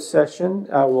the closed session,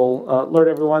 I will alert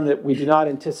everyone that we do not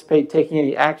anticipate taking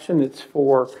any action. It's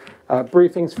for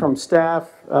briefings from staff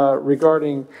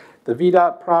regarding the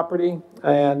VDOT property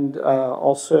and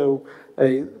also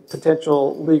a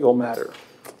potential legal matter.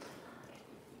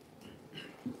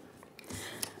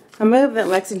 I move that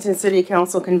Lexington City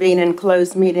Council convene in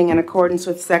closed meeting in accordance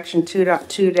with Section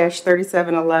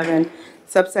 2.2-3711,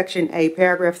 subsection A,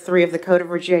 paragraph 3 of the Code of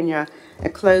Virginia, a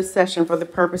closed session for the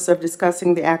purpose of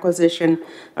discussing the acquisition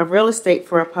of real estate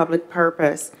for a public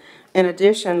purpose. In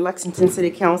addition, Lexington City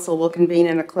Council will convene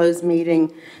in a closed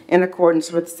meeting in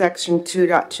accordance with Section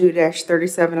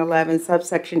 2.2-3711,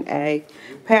 subsection A,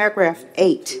 paragraph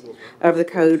 8 of the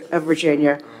Code of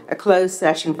Virginia, a closed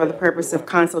session for the purpose of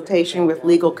consultation with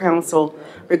legal counsel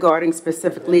regarding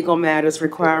specific legal matters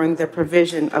requiring the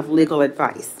provision of legal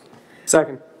advice.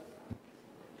 Second.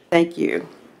 Thank you.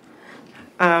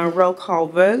 Roll call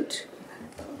vote.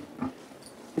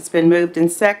 It's been moved in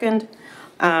second.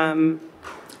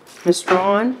 Ms.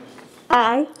 Strawn?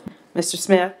 Aye. Mr.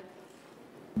 Smith?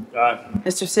 Aye.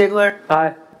 Mr. Sigler?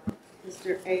 Aye.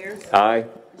 Mr. Ayers? Aye.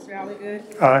 Mr.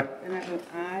 Alligood? Aye. And I vote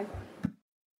aye.